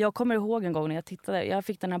 Jag kommer ihåg en gång när jag tittade, jag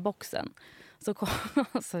fick den här boxen.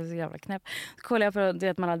 Så jävla knäpp. Så kollade jag på det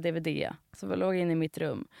att man hade DVD. Så jag låg in i mitt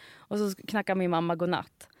rum. Och så knackade min mamma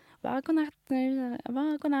godnatt. Godnatt nu,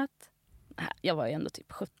 godnatt. Jag var ju ändå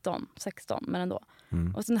typ 17, 16, men ändå.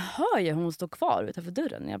 Och sen hör jag hon stå kvar utanför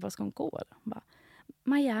dörren. Jag bara, ska hon gå? Eller? Bara,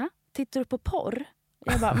 Maja, tittar du på porr?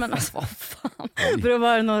 Jag bara, men alltså vad fan. För det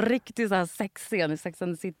var någon riktig så här sexscen i Sex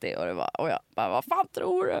and the City. Och jag bara, vad fan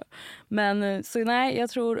tror du? Men så nej, jag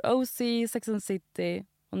tror OC, Sex and the City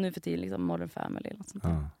och nu för tiden liksom Modern Family eller något sånt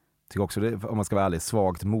där. Tycker också det, om man ska vara ärlig,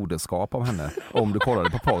 svagt moderskap av henne. Om du kollade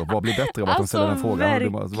på porr, vad blir bättre av att hon ställer den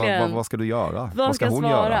frågan? Vad ska du göra? Vad ska hon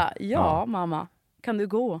svara? Göra? Ja, mamma. Kan du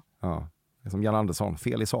gå? Ja, det är som Jan Andersson,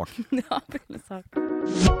 fel i sak. Ja, fel i sak.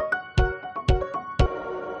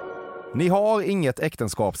 Ni har inget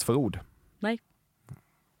äktenskapsförord. Nej.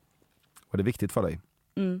 Och det är viktigt för dig?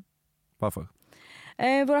 Varför?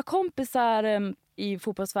 Våra kompisar i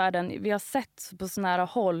fotbollsvärlden, vi har sett på såna här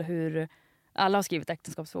håll hur alla har skrivit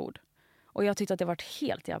äktenskapsförord. Och jag tyckte att det varit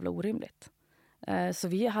helt jävla orimligt. Så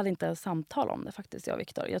vi hade inte samtal om det faktiskt, jag och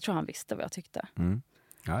Viktor. Jag tror han visste vad jag tyckte.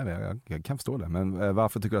 Ja, jag kan förstå det. Men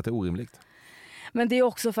varför tycker du att det är orimligt? Men det är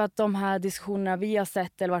också för att de här diskussionerna vi har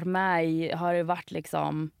sett eller varit med i har det varit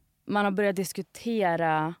liksom... Man har börjat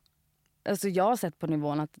diskutera... Alltså jag har sett på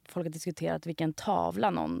nivån att folk har diskuterat vilken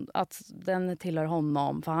tavla att den tillhör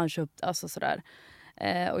honom för han köpt, alltså sådär.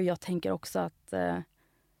 Och jag tänker också att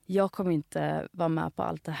jag kommer inte vara med på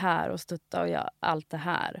allt det här och stötta och göra allt det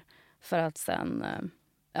här för att sen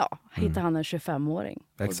hittar han en 25-åring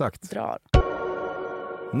och exakt. Drar.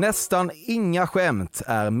 Nästan inga skämt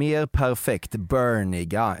är mer perfekt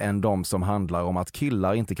burn-iga än de som handlar om att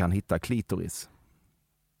killar inte kan hitta klitoris.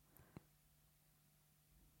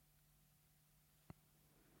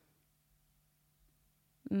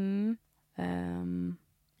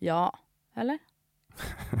 Ja, eller?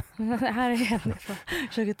 Det här är jag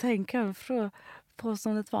försöker tänka för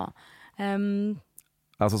påståendet var.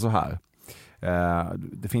 Alltså så här.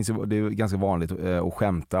 Det är ganska vanligt att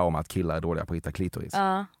skämta om att killar är dåliga på att hitta klitoris.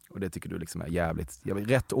 Och det tycker du liksom är jävligt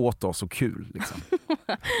rätt åt oss och kul liksom.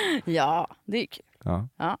 Ja, det är kul.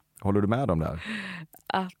 Ja. Håller du med om det här?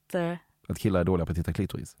 Att killar är dåliga på att hitta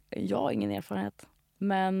klitoris? Jag har ingen erfarenhet.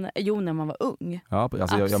 Men när man var ung. Ja,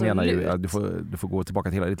 alltså jag menar ju att du får gå tillbaka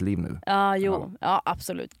till hela ditt liv nu. Ja,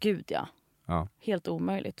 absolut. Gud, ja. Helt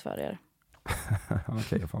omöjligt för er.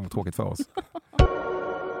 Okej, fan vad tråkigt för oss.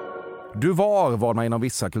 Du var vad man inom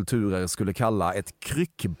vissa kulturer skulle kalla ett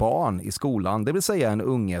kryckbarn i skolan. Det vill säga en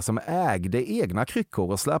unge som ägde egna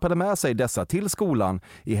kryckor och släpade med sig dessa till skolan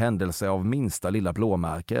i händelse av minsta lilla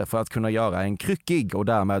blåmärke för att kunna göra en kryckig och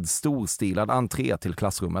därmed storstilad entré till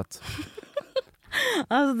klassrummet.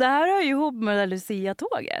 Alltså det här hör ju ihop med det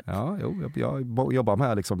Lucia-tåget. Ja, jag jobbar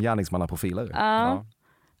med liksom gärningsmannaprofiler.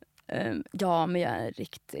 Ja, men jag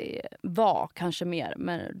är var kanske mer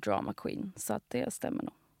med drama queen, så att det stämmer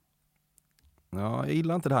nog. Ja, jag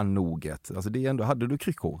gillar inte det här noget. Alltså det är ändå, hade du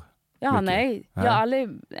kryckor? Ja, nej. Jag har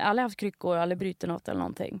aldrig haft kryckor, aldrig brutit något eller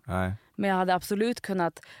någonting. Nej. Men jag hade absolut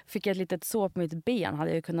kunnat, fick jag ett litet sår på mitt ben,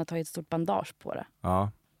 hade jag kunnat ta ett stort bandage på det.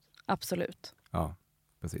 Ja. Absolut. Ja,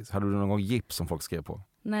 precis. Hade du någon gång gips som folk skrev på?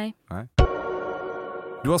 Nej.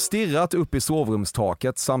 Du har stirrat upp i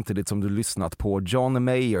sovrumstaket samtidigt som du lyssnat på John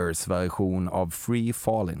Mayers version av Free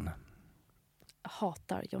Fallin'. Jag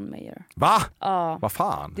hatar John Mayer. Va? Ja. Vad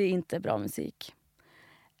fan? Det är inte bra musik.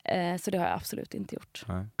 Så det har jag absolut inte gjort.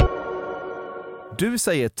 Nej. Du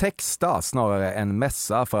säger texta snarare än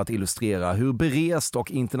mässa för att illustrera hur berest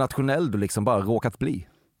och internationell du liksom bara råkat bli.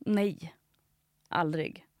 Nej,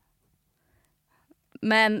 aldrig.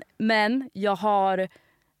 Men jag har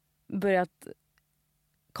börjat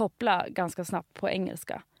koppla ganska snabbt på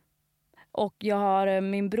engelska. Och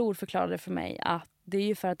min bror förklarade för mig att det är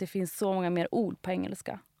ju för att det finns så många mer ord på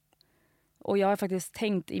engelska. Och jag har faktiskt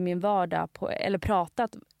tänkt i min vardag eller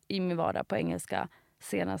pratat i min vardag på engelska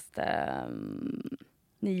senaste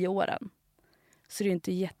 9 åren. Så det är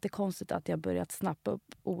inte jättekonstigt att jag börjat snappa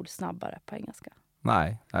upp ord snabbare på engelska.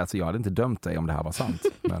 Nej, alltså jag hade inte dömt dig om det här var sant.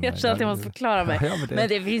 Men jag känner att jag måste förklara mig. Ja, men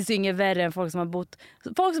det finns ju inget värre än folk som har bott...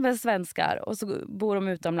 Folk som är svenskar och så bor de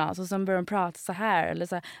utomlands och sen börjar de prata så här. Eller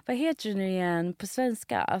så här, vad heter du nu igen på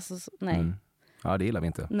svenska? Alltså, nej. Mm. Ja, det gillar vi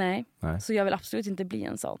inte. Nej, så jag vill absolut inte bli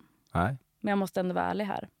en sån. Nej. Men jag måste ändå vara ärlig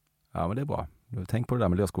här. Ja, men det är bra. Tänk på det där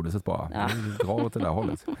med lösgodiset bara. Ja. Dra åt det där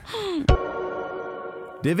hållet.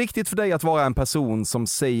 Det är viktigt för dig att vara en person som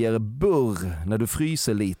säger burr när du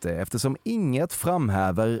fryser lite eftersom inget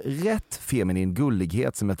framhäver rätt feminin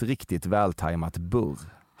gullighet som ett riktigt vältajmat burr.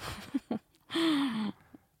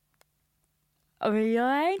 Men jag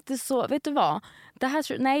är inte så... Vet du vad?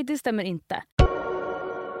 Nej, det stämmer inte.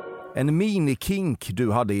 En minikink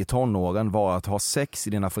du hade i tonåren var att ha sex i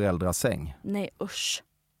dina föräldrars säng. Nej, usch.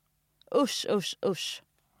 Usch.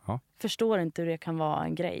 Ja. Förstår inte hur det kan vara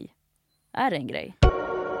en grej. Är det en grej?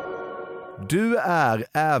 Du är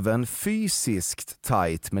även fysiskt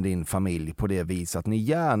tajt med din familj på det vis att ni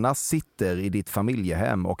gärna sitter i ditt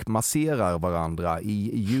familjehem och masserar varandra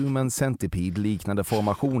i human centipede-liknande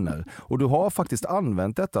formationer. Och du har faktiskt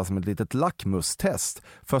använt detta som ett litet lackmustest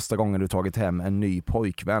första gången du tagit hem en ny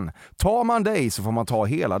pojkvän. Tar man dig så får man ta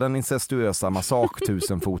hela den incestuösa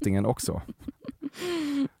massage-tusenfotingen också.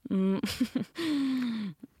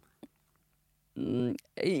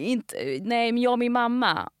 Nej, men jag och min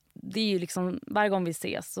mamma, det är ju liksom varje gång vi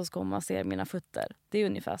ses så ska man se mina fötter. Det är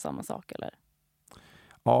ungefär samma sak, eller?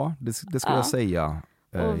 Ja, det skulle jag säga.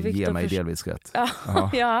 Ge mig delvis rätt.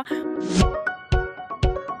 Ja.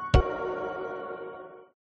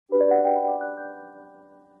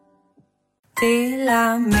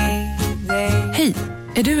 Hej,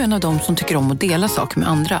 är du en av dem som tycker om att dela saker med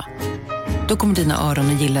andra? Då kommer dina öron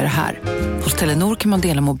att gilla det här. Hos Telenor kan man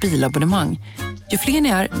dela mobilabonnemang. Ju fler ni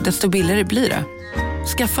är, desto billigare blir det.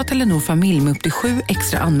 Skaffa Telenor familj med upp till 7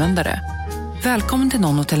 extra användare. Välkommen till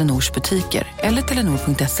någon av Telenors butiker eller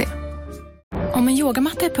telenor.se. Om en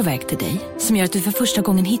yogamatta är på väg till dig, som gör att du för första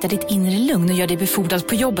gången hittar ditt inre lugn och gör dig befordrad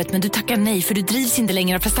på jobbet men du tackar nej för du drivs inte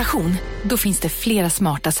längre av prestation. Då finns det flera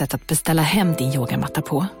smarta sätt att beställa hem din yogamatta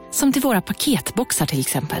på. Som till våra paketboxar till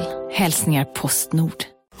exempel. Hälsningar Postnord.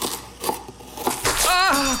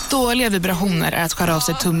 Dåliga vibrationer är att skära av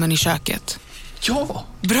sig tummen i köket. Ja!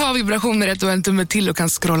 Bra vibrationer är att du har en tumme till och kan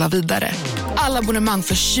scrolla vidare. Alla abonnemang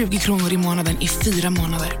för 20 kronor i månaden i 4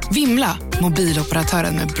 månader. Vimla!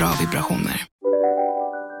 Mobiloperatören med bra vibrationer.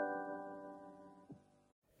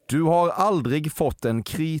 Du har aldrig fått en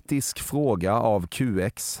kritisk fråga av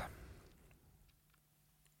QX.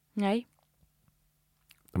 Nej.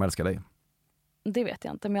 De älskar dig. Det vet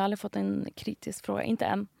jag inte, men jag har aldrig fått en kritisk fråga. Inte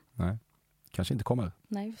än. Nej, kanske inte kommer.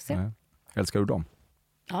 Nej, vi får se. Nej. Älskar du dem?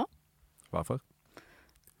 Ja. Varför?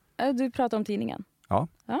 Du pratar om tidningen. Ja.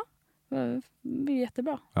 Ja, det är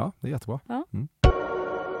jättebra. Ja, det är jättebra. Ja. Mm.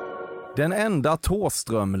 Den enda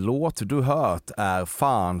Thåström-låt du hört är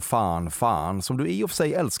Fan, som du i och för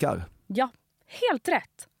sig älskar. Ja, helt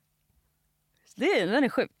rätt. Den är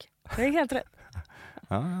sjuk. Det är helt rätt.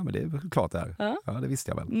 Ja, men det är klart det är. Ja, det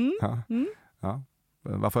visste jag väl. Mm. Ja. Mm. Ja.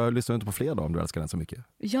 Varför lyssnar du inte på fler då om du älskar den så mycket?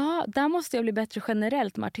 Ja, där måste jag bli bättre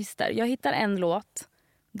generellt med artister. Jag hittar en låt.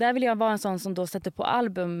 Där vill jag vara en sån som då sätter på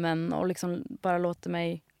albumen och liksom bara låter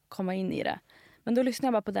mig komma in i det. Men då lyssnar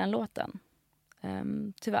jag bara på den låten.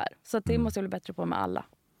 Tyvärr. Så att det måste jag bli bättre på med alla.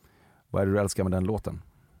 Vad är det du älskar med den låten?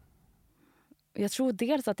 Jag tror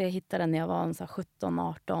dels att jag hittade den när jag var en så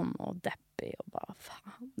 17-18 och deppig och bara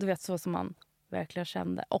fan. Du vet, så som man verkligen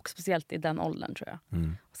kände. Och speciellt i den åldern tror jag.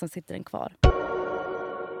 Och sen sitter den kvar.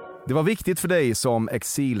 Det var viktigt för dig som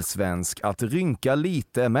exilsvensk att rynka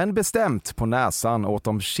lite men bestämt på näsan åt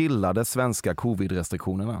de chillade svenska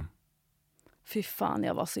covid-restriktionerna. Fy fan,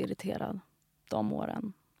 jag var så irriterad de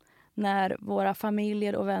åren. När våra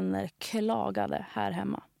familjer och vänner klagade här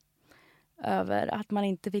hemma över att man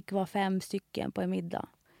inte fick vara 5 stycken på en middag.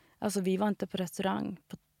 Alltså vi var inte på restaurang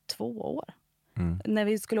på 2 år. När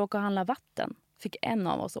vi skulle åka och handla vatten fick en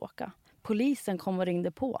av oss åka. Polisen kom och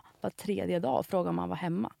ringde på var 3:e dag och frågade om man var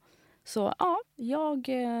hemma. Så ja,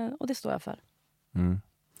 och det står jag för.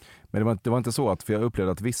 Men det var inte så att, för jag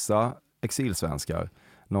upplevde att vissa exilsvenskar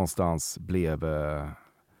någonstans blev,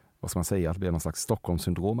 vad ska man säga, att det blev någon slags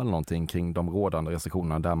Stockholmssyndrom eller någonting kring de rådande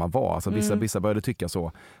restriktionerna där man var. Alltså vissa började tycka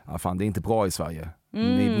så, fan det är inte bra i Sverige.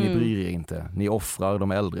 Ni bryr er inte. Ni offrar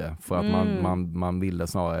de äldre för att man ville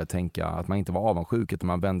snarare tänka att man inte var avundsjuk utan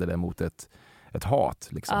man vände det mot ett hat.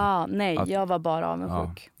 Liksom. Nej, jag var bara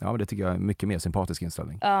avundsjuk. Ja, men det tycker jag är mycket mer sympatisk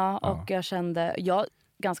inställning. Ja, och jag kände,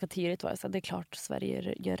 ganska tidigt var det så att det är klart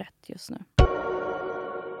Sverige gör rätt just nu.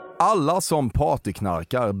 Alla som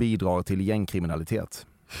partyknarkar bidrar till gängkriminalitet.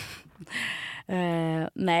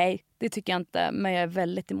 Nej, det tycker jag inte. Men jag är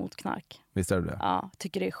väldigt emot knark. Visst är du det? Ja,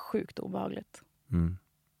 tycker det är sjukt obehagligt.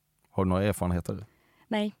 Har du några erfarenheter?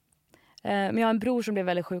 Nej. Men jag har en bror som blev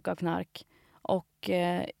väldigt sjuk av knark. Och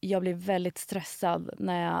jag blir väldigt stressad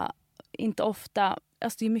när jag inte ofta...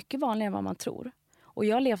 Alltså det är mycket vanligare än vad man tror. Och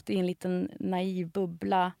jag har levt i en liten naiv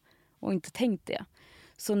bubbla och inte tänkt det.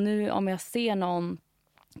 Så nu om jag ser någon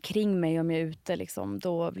kring mig om jag är ute liksom,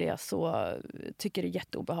 då blir jag tycker det är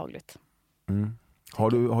jätteobehagligt.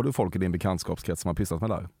 Har du folk i din bekantskapskrets som har pysslat med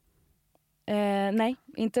det här? Nej,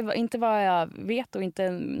 inte vad jag vet och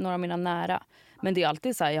inte några av mina nära. Men det är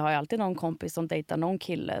alltid så här, jag har alltid någon kompis som dejtar någon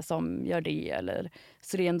kille som gör det eller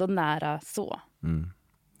så det är ändå nära så.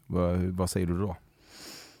 Vad säger du då?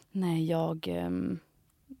 Nej, jag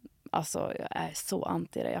är så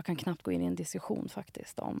anti det. Jag kan knappt gå in i en diskussion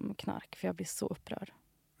faktiskt om knark för jag blir så upprörd.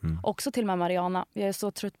 Också till och med Mariana. Jag är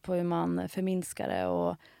så trött på hur man förminskar det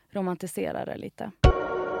och romantiserar det lite.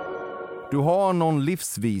 Du har någon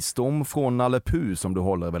livsvisdom från Nalle Puh som du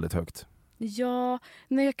håller väldigt högt. Ja,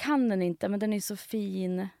 nej jag kan den inte men den är så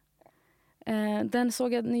fin. Den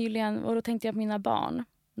såg jag nyligen och då tänkte jag på mina barn.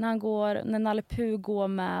 När Nalle Puh går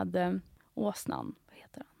med åsnan, vad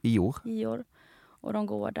heter han? Ior. Och de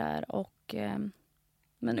går där och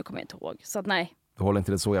men nu kommer jag inte ihåg. Så att nej. Du håller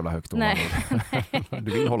inte det så jävla högt. Nej.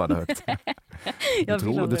 Du vill hålla det högt. Du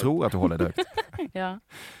tror att du håller det högt. Ja.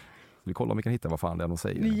 Vi kollar om vi kan hitta vad fan det är de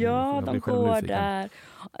säger. Ja, de går där.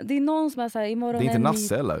 Det är någon som är så här, imorgon det är inte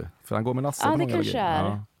Nasse eller? För han går med Nasse. Ja, det kanske är.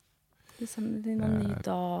 Ja. Det är någon ny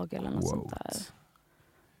dag eller något sånt där.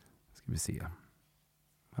 Ska vi se.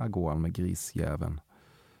 Här går han med grisjäveln.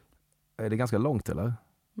 Är det ganska långt eller?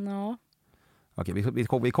 Ja. Okej,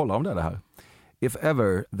 vi kollar om det här. If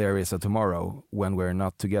ever there is a tomorrow when we're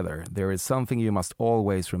not together, there is something you must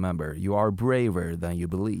always remember. You are braver than you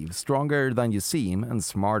believe, stronger than you seem, and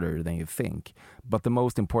smarter than you think. But the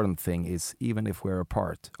most important thing is, even if we're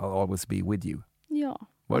apart, I'll always be with you. Ja,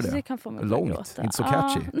 det kan få mig långt, inte så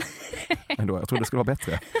catchy. Ändå, jag trodde det skulle vara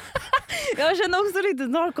bättre. Jag känner också lite,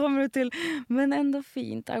 när kommer du till, men ändå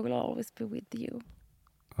fint, I will always be with you.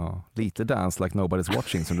 Ja, lite Dance Like Nobody's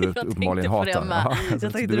Watching som du uppenbarligen hatar. Jag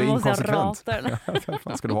tänkte du måste rata den.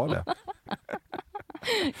 Fan, ska du ha det?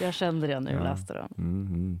 Jag kände det när du läste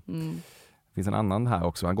den. Det finns en annan här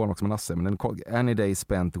också, han går också med Nasse. Men any day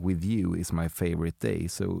spent with you is my favorite day.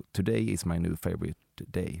 So today is my new favorite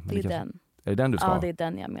day. Men det är den. Är det den du ska ha? Det är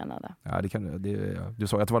den jag menade. Ja, du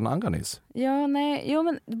sa att det var den andra nyss. Ja, nej. Jo,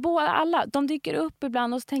 men alla, de dyker upp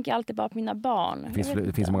ibland och så tänker jag alltid bara på mina barn.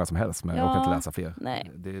 Det finns många som helst, men jag kan inte läsa fler.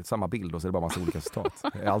 Nej. Det är samma bild och så är det bara massa olika citat.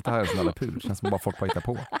 Allt det här är sån Nalle Puh. Det känns som bara folk bara hittar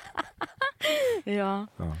på. Ja.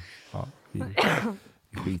 Vi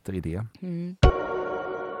skiter i det.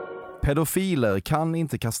 Pedofiler kan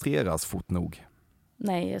inte kastreras fort nog.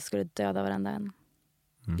 Nej, jag skulle döda varenda en.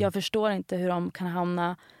 Jag förstår inte hur de kan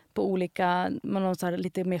hamna på olika, så här,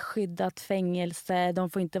 lite mer skyddat fängelse. De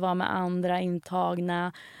får inte vara med andra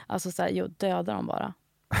intagna. Alltså så här, döda dem bara.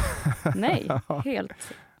 Nej,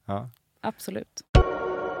 helt. Ja. Absolut.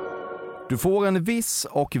 Du får en viss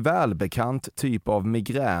och välbekant typ av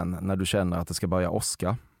migrän när du känner att det ska börja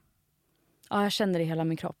åska. Ja, jag känner det i hela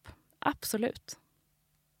min kropp. Absolut.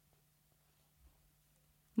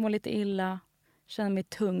 Mår lite illa. Känner mig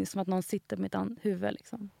tung, som att någon sitter på mitt huvud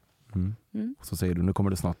liksom. Och så säger du, nu kommer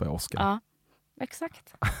det snart börja åska. Ja,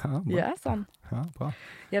 exakt. Jag är sån. Ja, bra.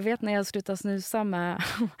 Jag vet när jag slutade snusa med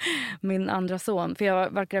min andra son, för jag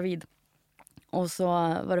var gravid. Och så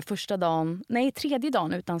var det tredje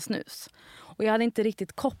dagen utan snus. Och jag hade inte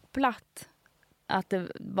riktigt kopplat att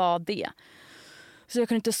det var det. Så jag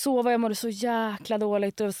kunde inte sova, jag mådde så jäkla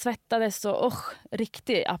dåligt och svettades och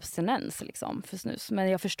riktig abstinens liksom för snus. Men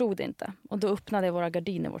jag förstod inte. Och då öppnade jag våra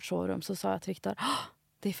gardiner i vårt sovrum, så sa jag till Viktor,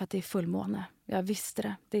 det är för att det är fullmåne. Jag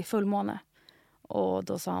visste det är fullmåne. Och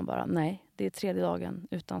då sa han bara, nej, det är 3:e dagen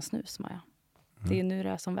utan snus, Maja. Det är nu det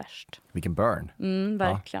är som värst. Vilken burn.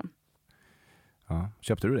 Verkligen. Ja.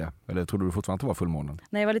 Köpte du det? Eller trodde du fortfarande att det var fullmånen?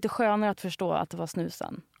 Nej, det var lite skönare att förstå att det var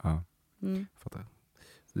snusen. Ja. Fattar.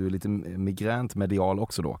 Du är lite migränt medial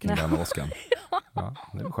också då kring den åskan. Ja,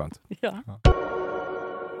 det är skönt. Ja.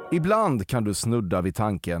 Ibland kan du snudda vid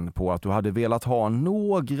tanken på att du hade velat ha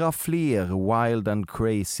några fler wild and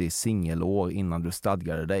crazy singelår innan du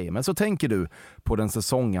stadgade dig. Men så tänker du på den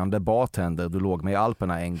säsongande bartender du låg med i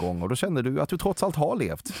Alperna en gång och då känner du att du trots allt har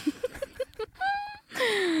levt.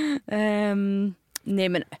 Nej,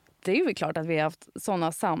 men det är ju klart att vi har haft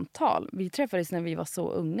sådana samtal. Vi träffades när vi var så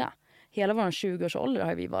unga. Hela vår 20-årsålder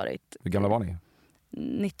har vi varit. Hur gamla var ni?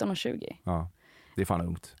 19 och 20. Ja, det är fan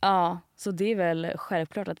ungt. Ja, så det är väl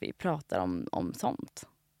självklart att vi pratar om sånt.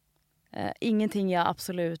 Ingenting jag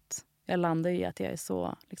landar i att jag är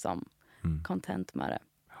så liksom content med det.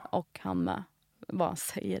 Och han med vad han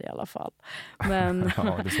säger i alla fall. Men ja,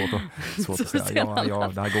 det är svårt att säga. Ja,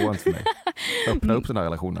 det här går inte för mig. Öppna upp den här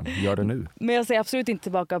relationen. Gör det nu. Men jag ser absolut inte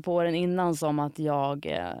tillbaka på den innan som att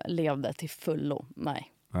jag levde till fullo.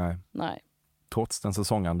 Nej. Trots den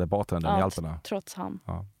säsongande bartendern i Alperna? Trots han.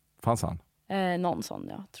 Ja. Fanns han? Någon sån,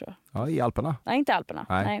 tror jag. Ja, i Alperna? Nej, inte Alperna.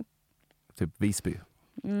 Nej. Typ Visby?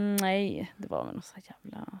 Nej, det var väl något så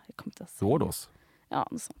jävla... Jag kommer inte att säga. Rhodos? Ja,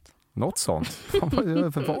 något sånt. Något sånt? Fan, vad är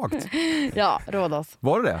det för vagt? Ja, Rhodos.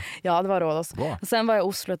 Var det det? Ja, det var Rhodos. Bra. Sen var jag i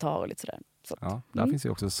Oslo ett tag och lite sådär. Så. Ja, där finns ju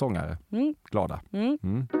också sångare. Glada.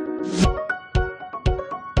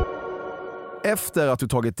 Efter att du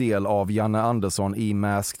tagit del av Janne Andersson i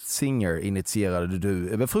Masked Singer initierade du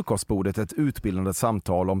över frukostbordet ett utbildande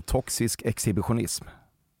samtal om toxisk exhibitionism.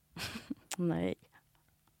 Nej.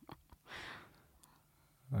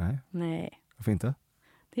 Nej. Varför inte?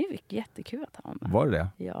 Det är jättekul att ha med. Var det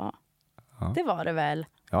det? Ja. Det var det väl.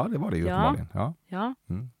 Ja, det var det ju uppenbarligen. Ja.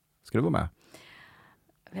 Ska du vara med?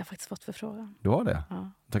 Vi har faktiskt fått förfrågan. Du har det?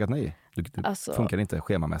 Ja. Tackat nej? Du funkar inte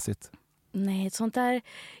schemamässigt? Nej, sånt där...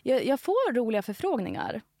 Jag får roliga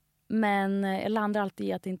förfrågningar. Men jag landar alltid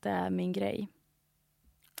i att det inte är min grej.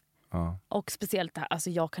 Ja. Och speciellt det här, alltså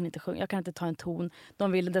jag kan inte sjunga, jag kan inte ta en ton.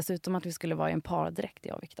 De ville dessutom att vi skulle vara i en pardräkt,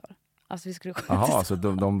 jag och Viktor. Alltså vi skulle sjunga. Jaha, så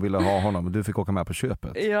de ville ha honom, men du fick åka med på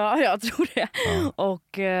köpet? Ja, jag tror det. Ja.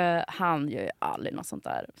 Och han gör ju aldrig något sånt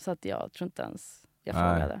där. Så att jag tror inte ens jag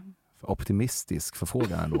frågade. Optimistisk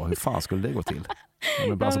förfrågan ändå. Hur fan skulle det gå till?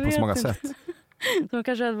 Men alltså på så många sätt. De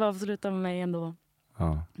kanske hade avslutat med mig ändå.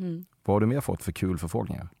 Ja. Vad har du mer fått för kul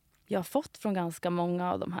förfrågningar? Jag har fått från ganska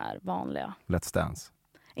många av de här vanliga. Let's Dance?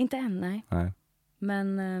 Inte än, nej.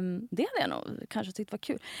 Men det hade jag nog kanske tyckt var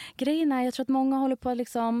kul. Grejen är, jag tror att många håller på att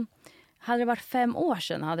liksom... Hade det varit 5 år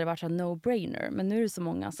sedan hade det varit en no-brainer. Men nu är det så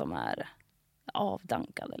många som är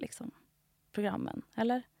avdankade liksom. Programmen,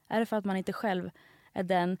 eller? Är det för att man inte själv är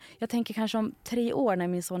den... Jag tänker kanske om 3 år när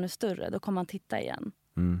min son är större, då kommer man titta igen.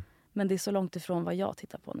 Men det är så långt ifrån vad jag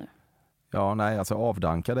tittar på nu. Ja, nej, alltså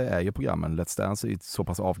avdankade är ju programmen. Let's Dance är så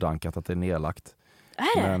pass avdankat att det är nedlagt.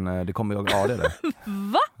 Är det? Men det kommer jag... Ja, det är det.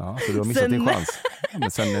 Va? Ja, så du har missat din chans. Ja,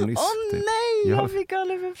 men sen är nyss. Åh nej, jag fick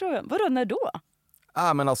aldrig förfrågan. Vadå, när då?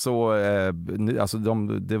 Men alltså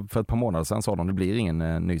för ett par månader sedan sa de det blir ingen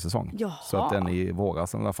ny säsong. Jaha. Så att den i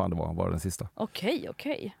våras, eller vad fan det var den sista.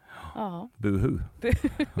 Okej. Ja. Buhu.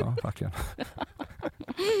 Ja, verkligen.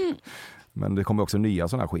 Men det kommer också nya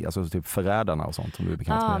sådana här skit, alltså typ Förrädarna och sånt som du är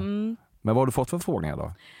bekant med. Men vad har du fått för frågningar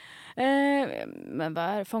då? Men vad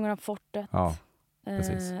är Fångarna på fortet? Ja,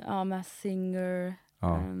 precis. Med Singer.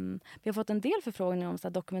 Ja. Vi har fått en del förfrågningar om så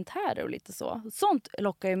här dokumentärer och lite så. Sånt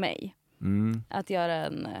lockar ju mig. Att göra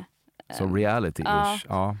en... Så reality-ish.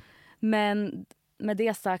 Ja. Men med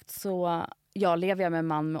det sagt så lever jag med en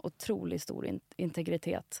man med otroligt stor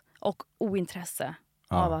integritet och ointresse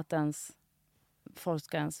av att folk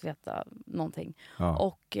ska ens veta någonting. Ja.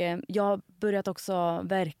 Och jag har börjat också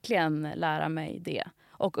verkligen lära mig det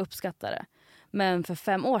och uppskatta det. Men för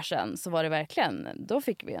 5 år sedan så var det verkligen, då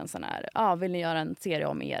fick vi en sån här, vill ni göra en serie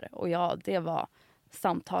om er? Och det var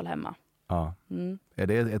samtal hemma. Ja. Är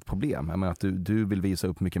det ett problem? Jag menar att du vill visa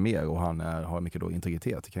upp mycket mer och han har mycket då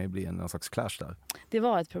integritet. Det kan ju bli en slags clash där. Det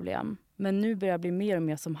var ett problem. Men nu börjar jag bli mer och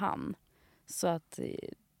mer som han. Så att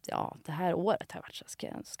det här året har jag varit så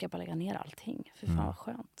ska jag bara lägga ner allting. För fan vad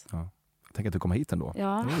skönt. Ja. Jag tänker att du kommer hit ändå.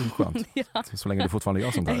 Ja. Det är ju skönt. Ja. Så länge du fortfarande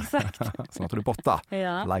gör sånt här. Exakt. Snart är du borta.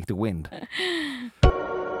 Ja. Like the wind.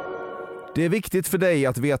 Det är viktigt för dig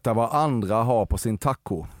att veta vad andra har på sin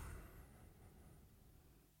taco.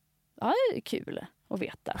 Ja, det är kul att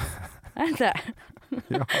veta. Inte?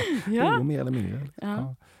 Ja. Mer eller mindre.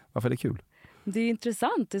 Ja. Varför är det kul? Det är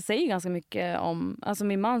intressant. Det säger ganska mycket om... Alltså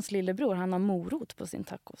min mans lillebror, han har morot på sin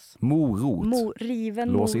tacos. Morot? Riven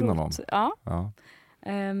Lås morot. in honom. Ja.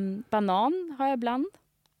 Banan har jag ibland.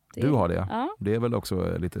 Du har det? Ja. Det är väl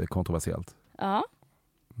också lite kontroversiellt? Ja.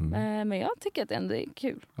 Men jag tycker att det ändå är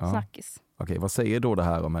kul. Snackis. Okej, vad säger då det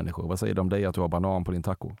här om människor? Vad säger de om dig att du har banan på din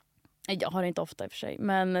taco? Jag har det inte ofta i och för sig.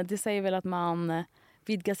 Men det säger väl att man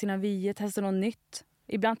vidgar sina vyer, testar något nytt.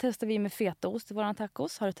 Ibland testar vi med fetaost i våran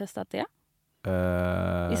tacos. Har du testat det?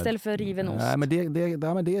 Istället för riven ost. Nej,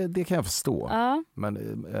 men det kan jag förstå. Ja.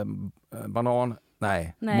 Men banan,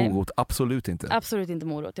 nej. Morot, absolut inte. Absolut inte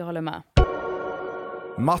morot, jag håller med.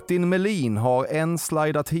 Martin Melin har en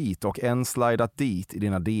slidat hit och en slidat dit i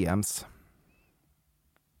dina DMs.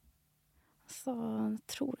 Så jag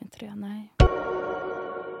tror inte det, nej.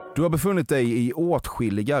 Du har befunnit dig i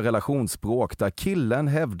åtskilliga relationsspråk där killen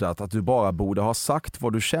hävdat att du bara borde ha sagt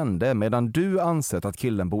vad du kände medan du ansett att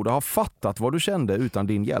killen borde ha fattat vad du kände utan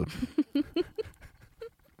din hjälp.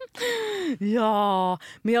 Ja,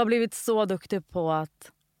 men jag har blivit så duktig på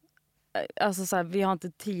att... Alltså så här, vi har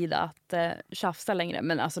inte tid att tjafsa längre.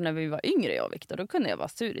 Men alltså när vi var yngre, jag och Victor, då kunde jag vara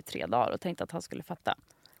sur i 3 dagar och tänkte att han skulle fatta.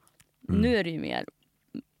 Nu är det ju mer...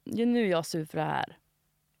 Nu är jag sur för det här.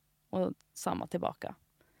 Och samma tillbaka.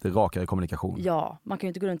 Det är rakare kommunikation. Ja, man kan ju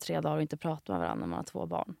inte gå runt 3 dagar och inte prata med varandra när man har 2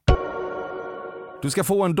 barn. Du ska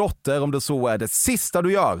få en dotter om det så är det sista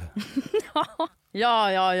du gör.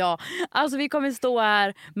 Ja. Alltså vi kommer stå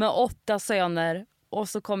här med 8 söner och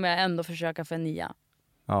så kommer jag ändå försöka för 9.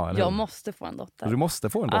 Ja, jag måste få en dotter. Du måste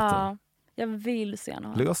få en dotter? Ja, jag vill se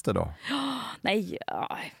henne. Lös det då? Nej,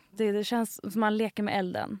 det känns som man leker med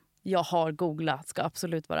elden. Jag har googlat, ska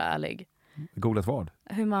absolut vara ärlig. Googlat vad?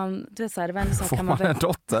 Hur man, du vet så här, vem så får kan man en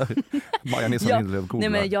dotter? Maja Nilsson Lindelöf googlar.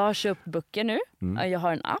 Nej, men jag har köpt böcker nu. Jag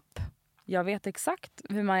har en app. Jag vet exakt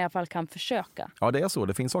hur man i alla fall kan försöka. Ja, det är så.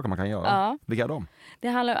 Det finns saker man kan göra. Ja. Vilka är de?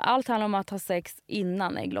 Allt handlar om att ha sex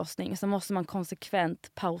innan ägglossning. Så måste man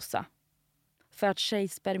konsekvent pausa. För att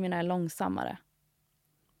tjejspermierna är långsammare.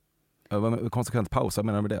 Konsekvent pausa,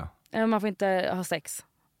 menar du med det? Man får inte ha sex.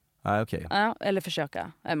 Nej, okej. Ja, eller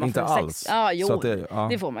försöka. Man inte får alls? Sex. Ja, jo. Så att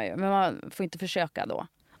det får man ju. Men man får inte försöka då.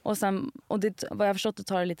 Och sen, vad jag förstått, det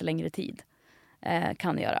tar det lite längre tid.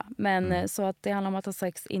 Kan det göra. Men så att det handlar om att ha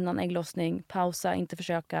sex innan ägglossning. Pausa, inte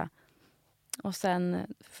försöka. Och sen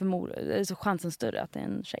är så chansen större att det är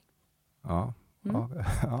en tjej. Ja,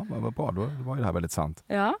 vad bra. Då var ju det här väldigt sant.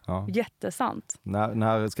 Ja. Jättesant. När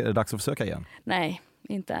är det dags att försöka igen? Nej,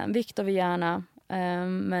 inte än. Victor vill gärna.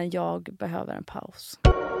 Men jag behöver en paus.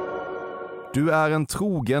 Du är en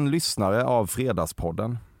trogen lyssnare av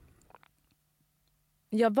Fredagspodden.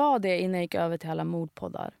 Jag var det innan jag gick över till alla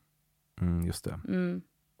mordpoddar. Just det.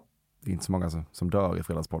 Det är inte så många som dör i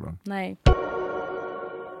Fredagspodden. Nej.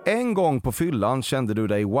 En gång på fyllan kände du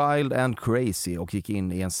dig wild and crazy och gick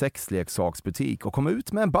in i en sexleksaksbutik och kom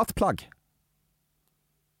ut med en buttplug.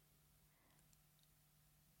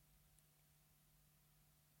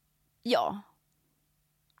 Ja.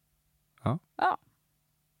 Ja.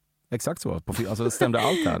 Exakt så. Alltså stämde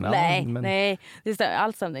allt här? Nej, det stämmer,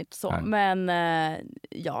 allt stämde inte så. Nej. Men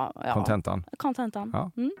ja. Kontentan.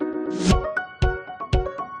 Ja.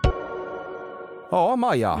 Ja,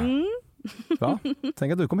 Maja. Va?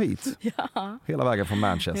 Tänk att du kom hit. Ja. Hela vägen från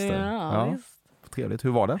Manchester. Ja. Visst. Trevligt.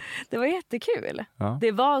 Hur var det? Det var jättekul. Ja.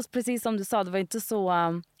 Det var precis som du sa, det var inte så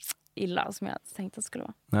illa som jag tänkte att det skulle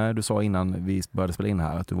vara. Nej, du sa innan vi började spela in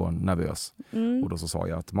här att du var nervös. Och då så sa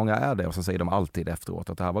jag att många är det och så säger de alltid efteråt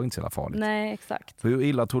att det här var inte så farligt. Nej, exakt. Hur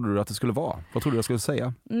illa trodde du att det skulle vara? Vad trodde du jag skulle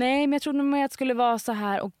säga? Nej, men jag trodde nog att det skulle vara så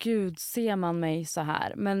här, åh gud, ser man mig så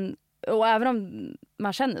här? Och även om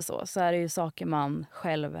man känner så är det ju saker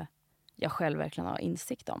jag själv verkligen har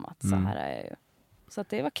insikt om att så här är ju. Så att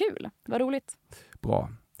det var kul, det var roligt. Bra.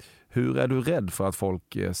 Hur är du rädd för att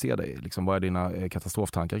folk ser dig? Liksom, vad är dina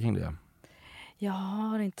katastroftankar kring det? Jag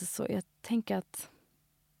har inte så. Jag tänker att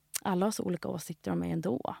alla har så olika åsikter om mig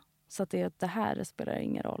ändå. Så att det här spelar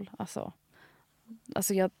ingen roll. Alltså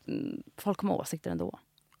folk kommer ha åsikter ändå.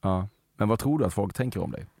 Ja. Men vad tror du att folk tänker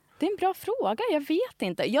om dig? Det är en bra fråga, jag vet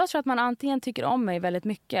inte. Jag tror att man antingen tycker om mig väldigt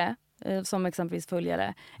mycket, som exempelvis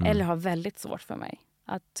följare, eller har väldigt svårt för mig.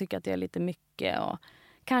 Att tycka att det är lite mycket och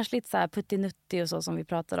kanske lite så här puttinuttig och så som vi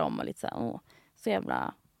pratar om. Och lite så här, så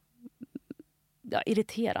jävla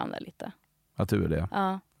irriterande lite. Att du är det?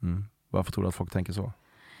 Ja. Varför tror du att folk tänker så?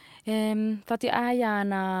 För att jag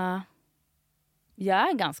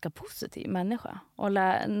är ganska positiv människa. Och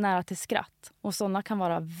nära till skratt. Och sådana kan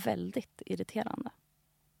vara väldigt irriterande.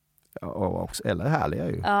 Eller härliga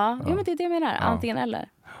ju. Ja. Jo, men det är det jag menar. Antingen eller.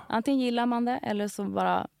 Antingen gillar man det eller så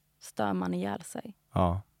bara stör man ihjäl sig.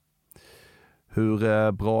 Ja.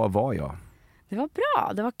 Hur bra var jag? Det var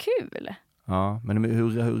bra, det var kul. Ja, men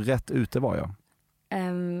hur rätt ute var jag?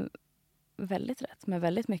 Väldigt rätt, men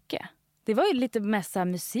väldigt mycket. Det var ju lite mest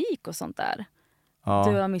musik och sånt där. Ja.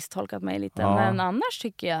 Du har misstolkat mig lite, men annars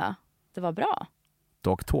tycker jag det var bra.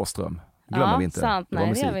 Dock Thåström. Glömmer vi inte. Sant. Det var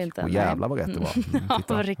musik. Det gör vi inte. Och jävlar vad rätt det var.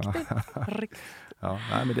 Det var riktigt. Ja,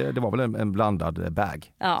 nej, men det var väl en blandad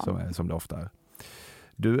bag som det ofta är.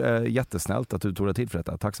 Du är jättesnällt att du tog dig tid för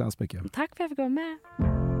detta. Tack så hemskt mycket. Tack för att jag fick vara med.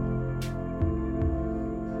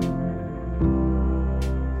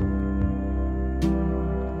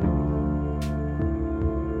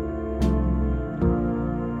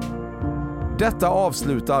 Detta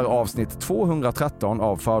avslutar avsnitt 213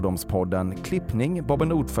 av Fördomspodden. Klippning Bobben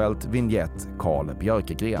Nordfeldt, vignett Carl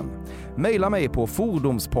Björkegren. Maila mig på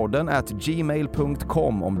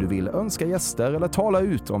fordomspodden@gmail.com om du vill önska gäster eller tala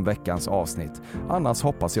ut om veckans avsnitt. Annars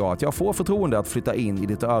hoppas jag att jag får förtroende att flytta in i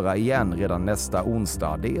ditt öra igen redan nästa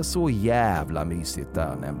onsdag. Det är så jävla mysigt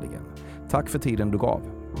där nämligen. Tack för tiden du gav.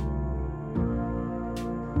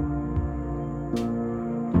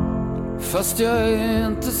 Fast jag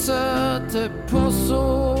inte sett dig på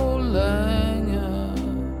så länge,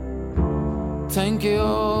 tänker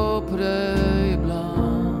jag på dig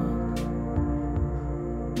ibland.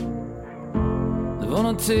 Det var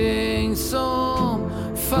någonting som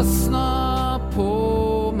fastnade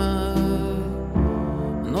på mig,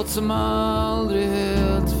 något som aldrig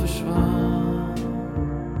helt försvann.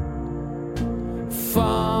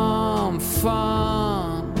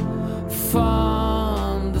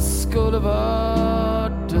 Fan, det skulle vara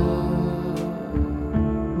du.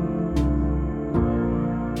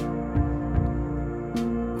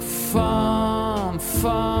 Fan,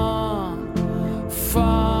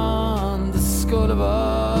 det skulle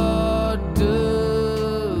vara du.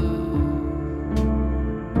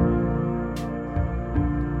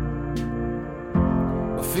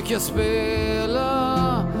 Och fick jag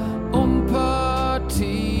spela om partiet,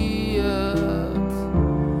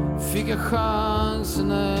 fick jag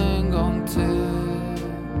chansen en gång till.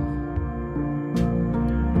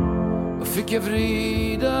 Och fick jag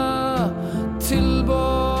vrida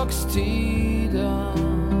tillbaks tiden,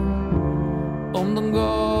 om de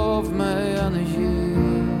gav mig energi.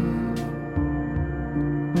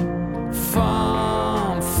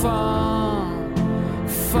 Fan,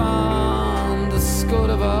 det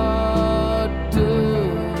skulle vara du.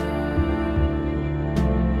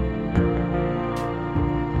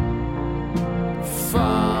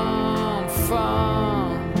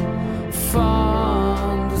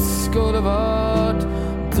 Fan, det skulle varit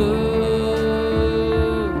du.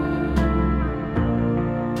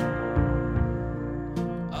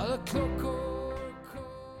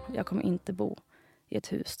 Jag kommer inte bo i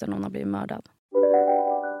ett hus där någon har blivit mördad.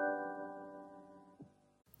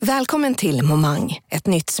 Välkommen till Momang, ett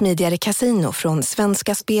nytt smidigare kasino från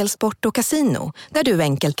Svenska Spel, Sport och Casino, där du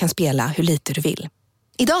enkelt kan spela hur lite du vill.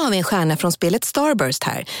 Idag har vi en stjärna från spelet Starburst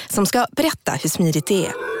här som ska berätta hur smidigt det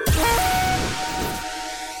är.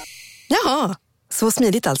 Jaha, så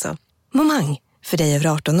smidigt alltså. Momang, för dig över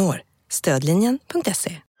 18 år.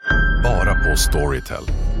 Stödlinjen.se. Bara på Storytel.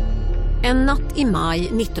 En natt i maj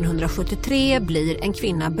 1973 blir en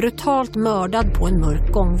kvinna brutalt mördad på en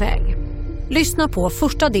mörk gångväg. Lyssna på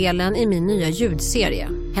första delen i min nya ljudserie.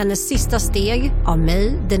 Hennes sista steg av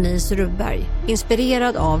mig, Denise Rubberg.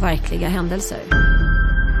 Inspirerad av verkliga händelser.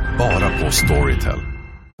 Bara på Storytel.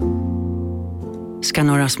 Ska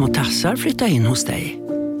några små tassar flytta in hos dig?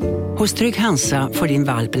 Hos Trygg Hansa får din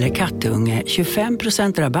valp eller kattunge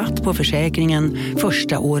 25% rabatt på försäkringen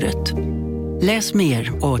första året. Läs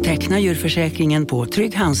mer och teckna djurförsäkringen på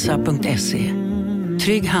trygghansa.se.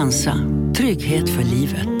 Trygg Hansa, trygghet för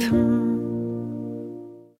livet.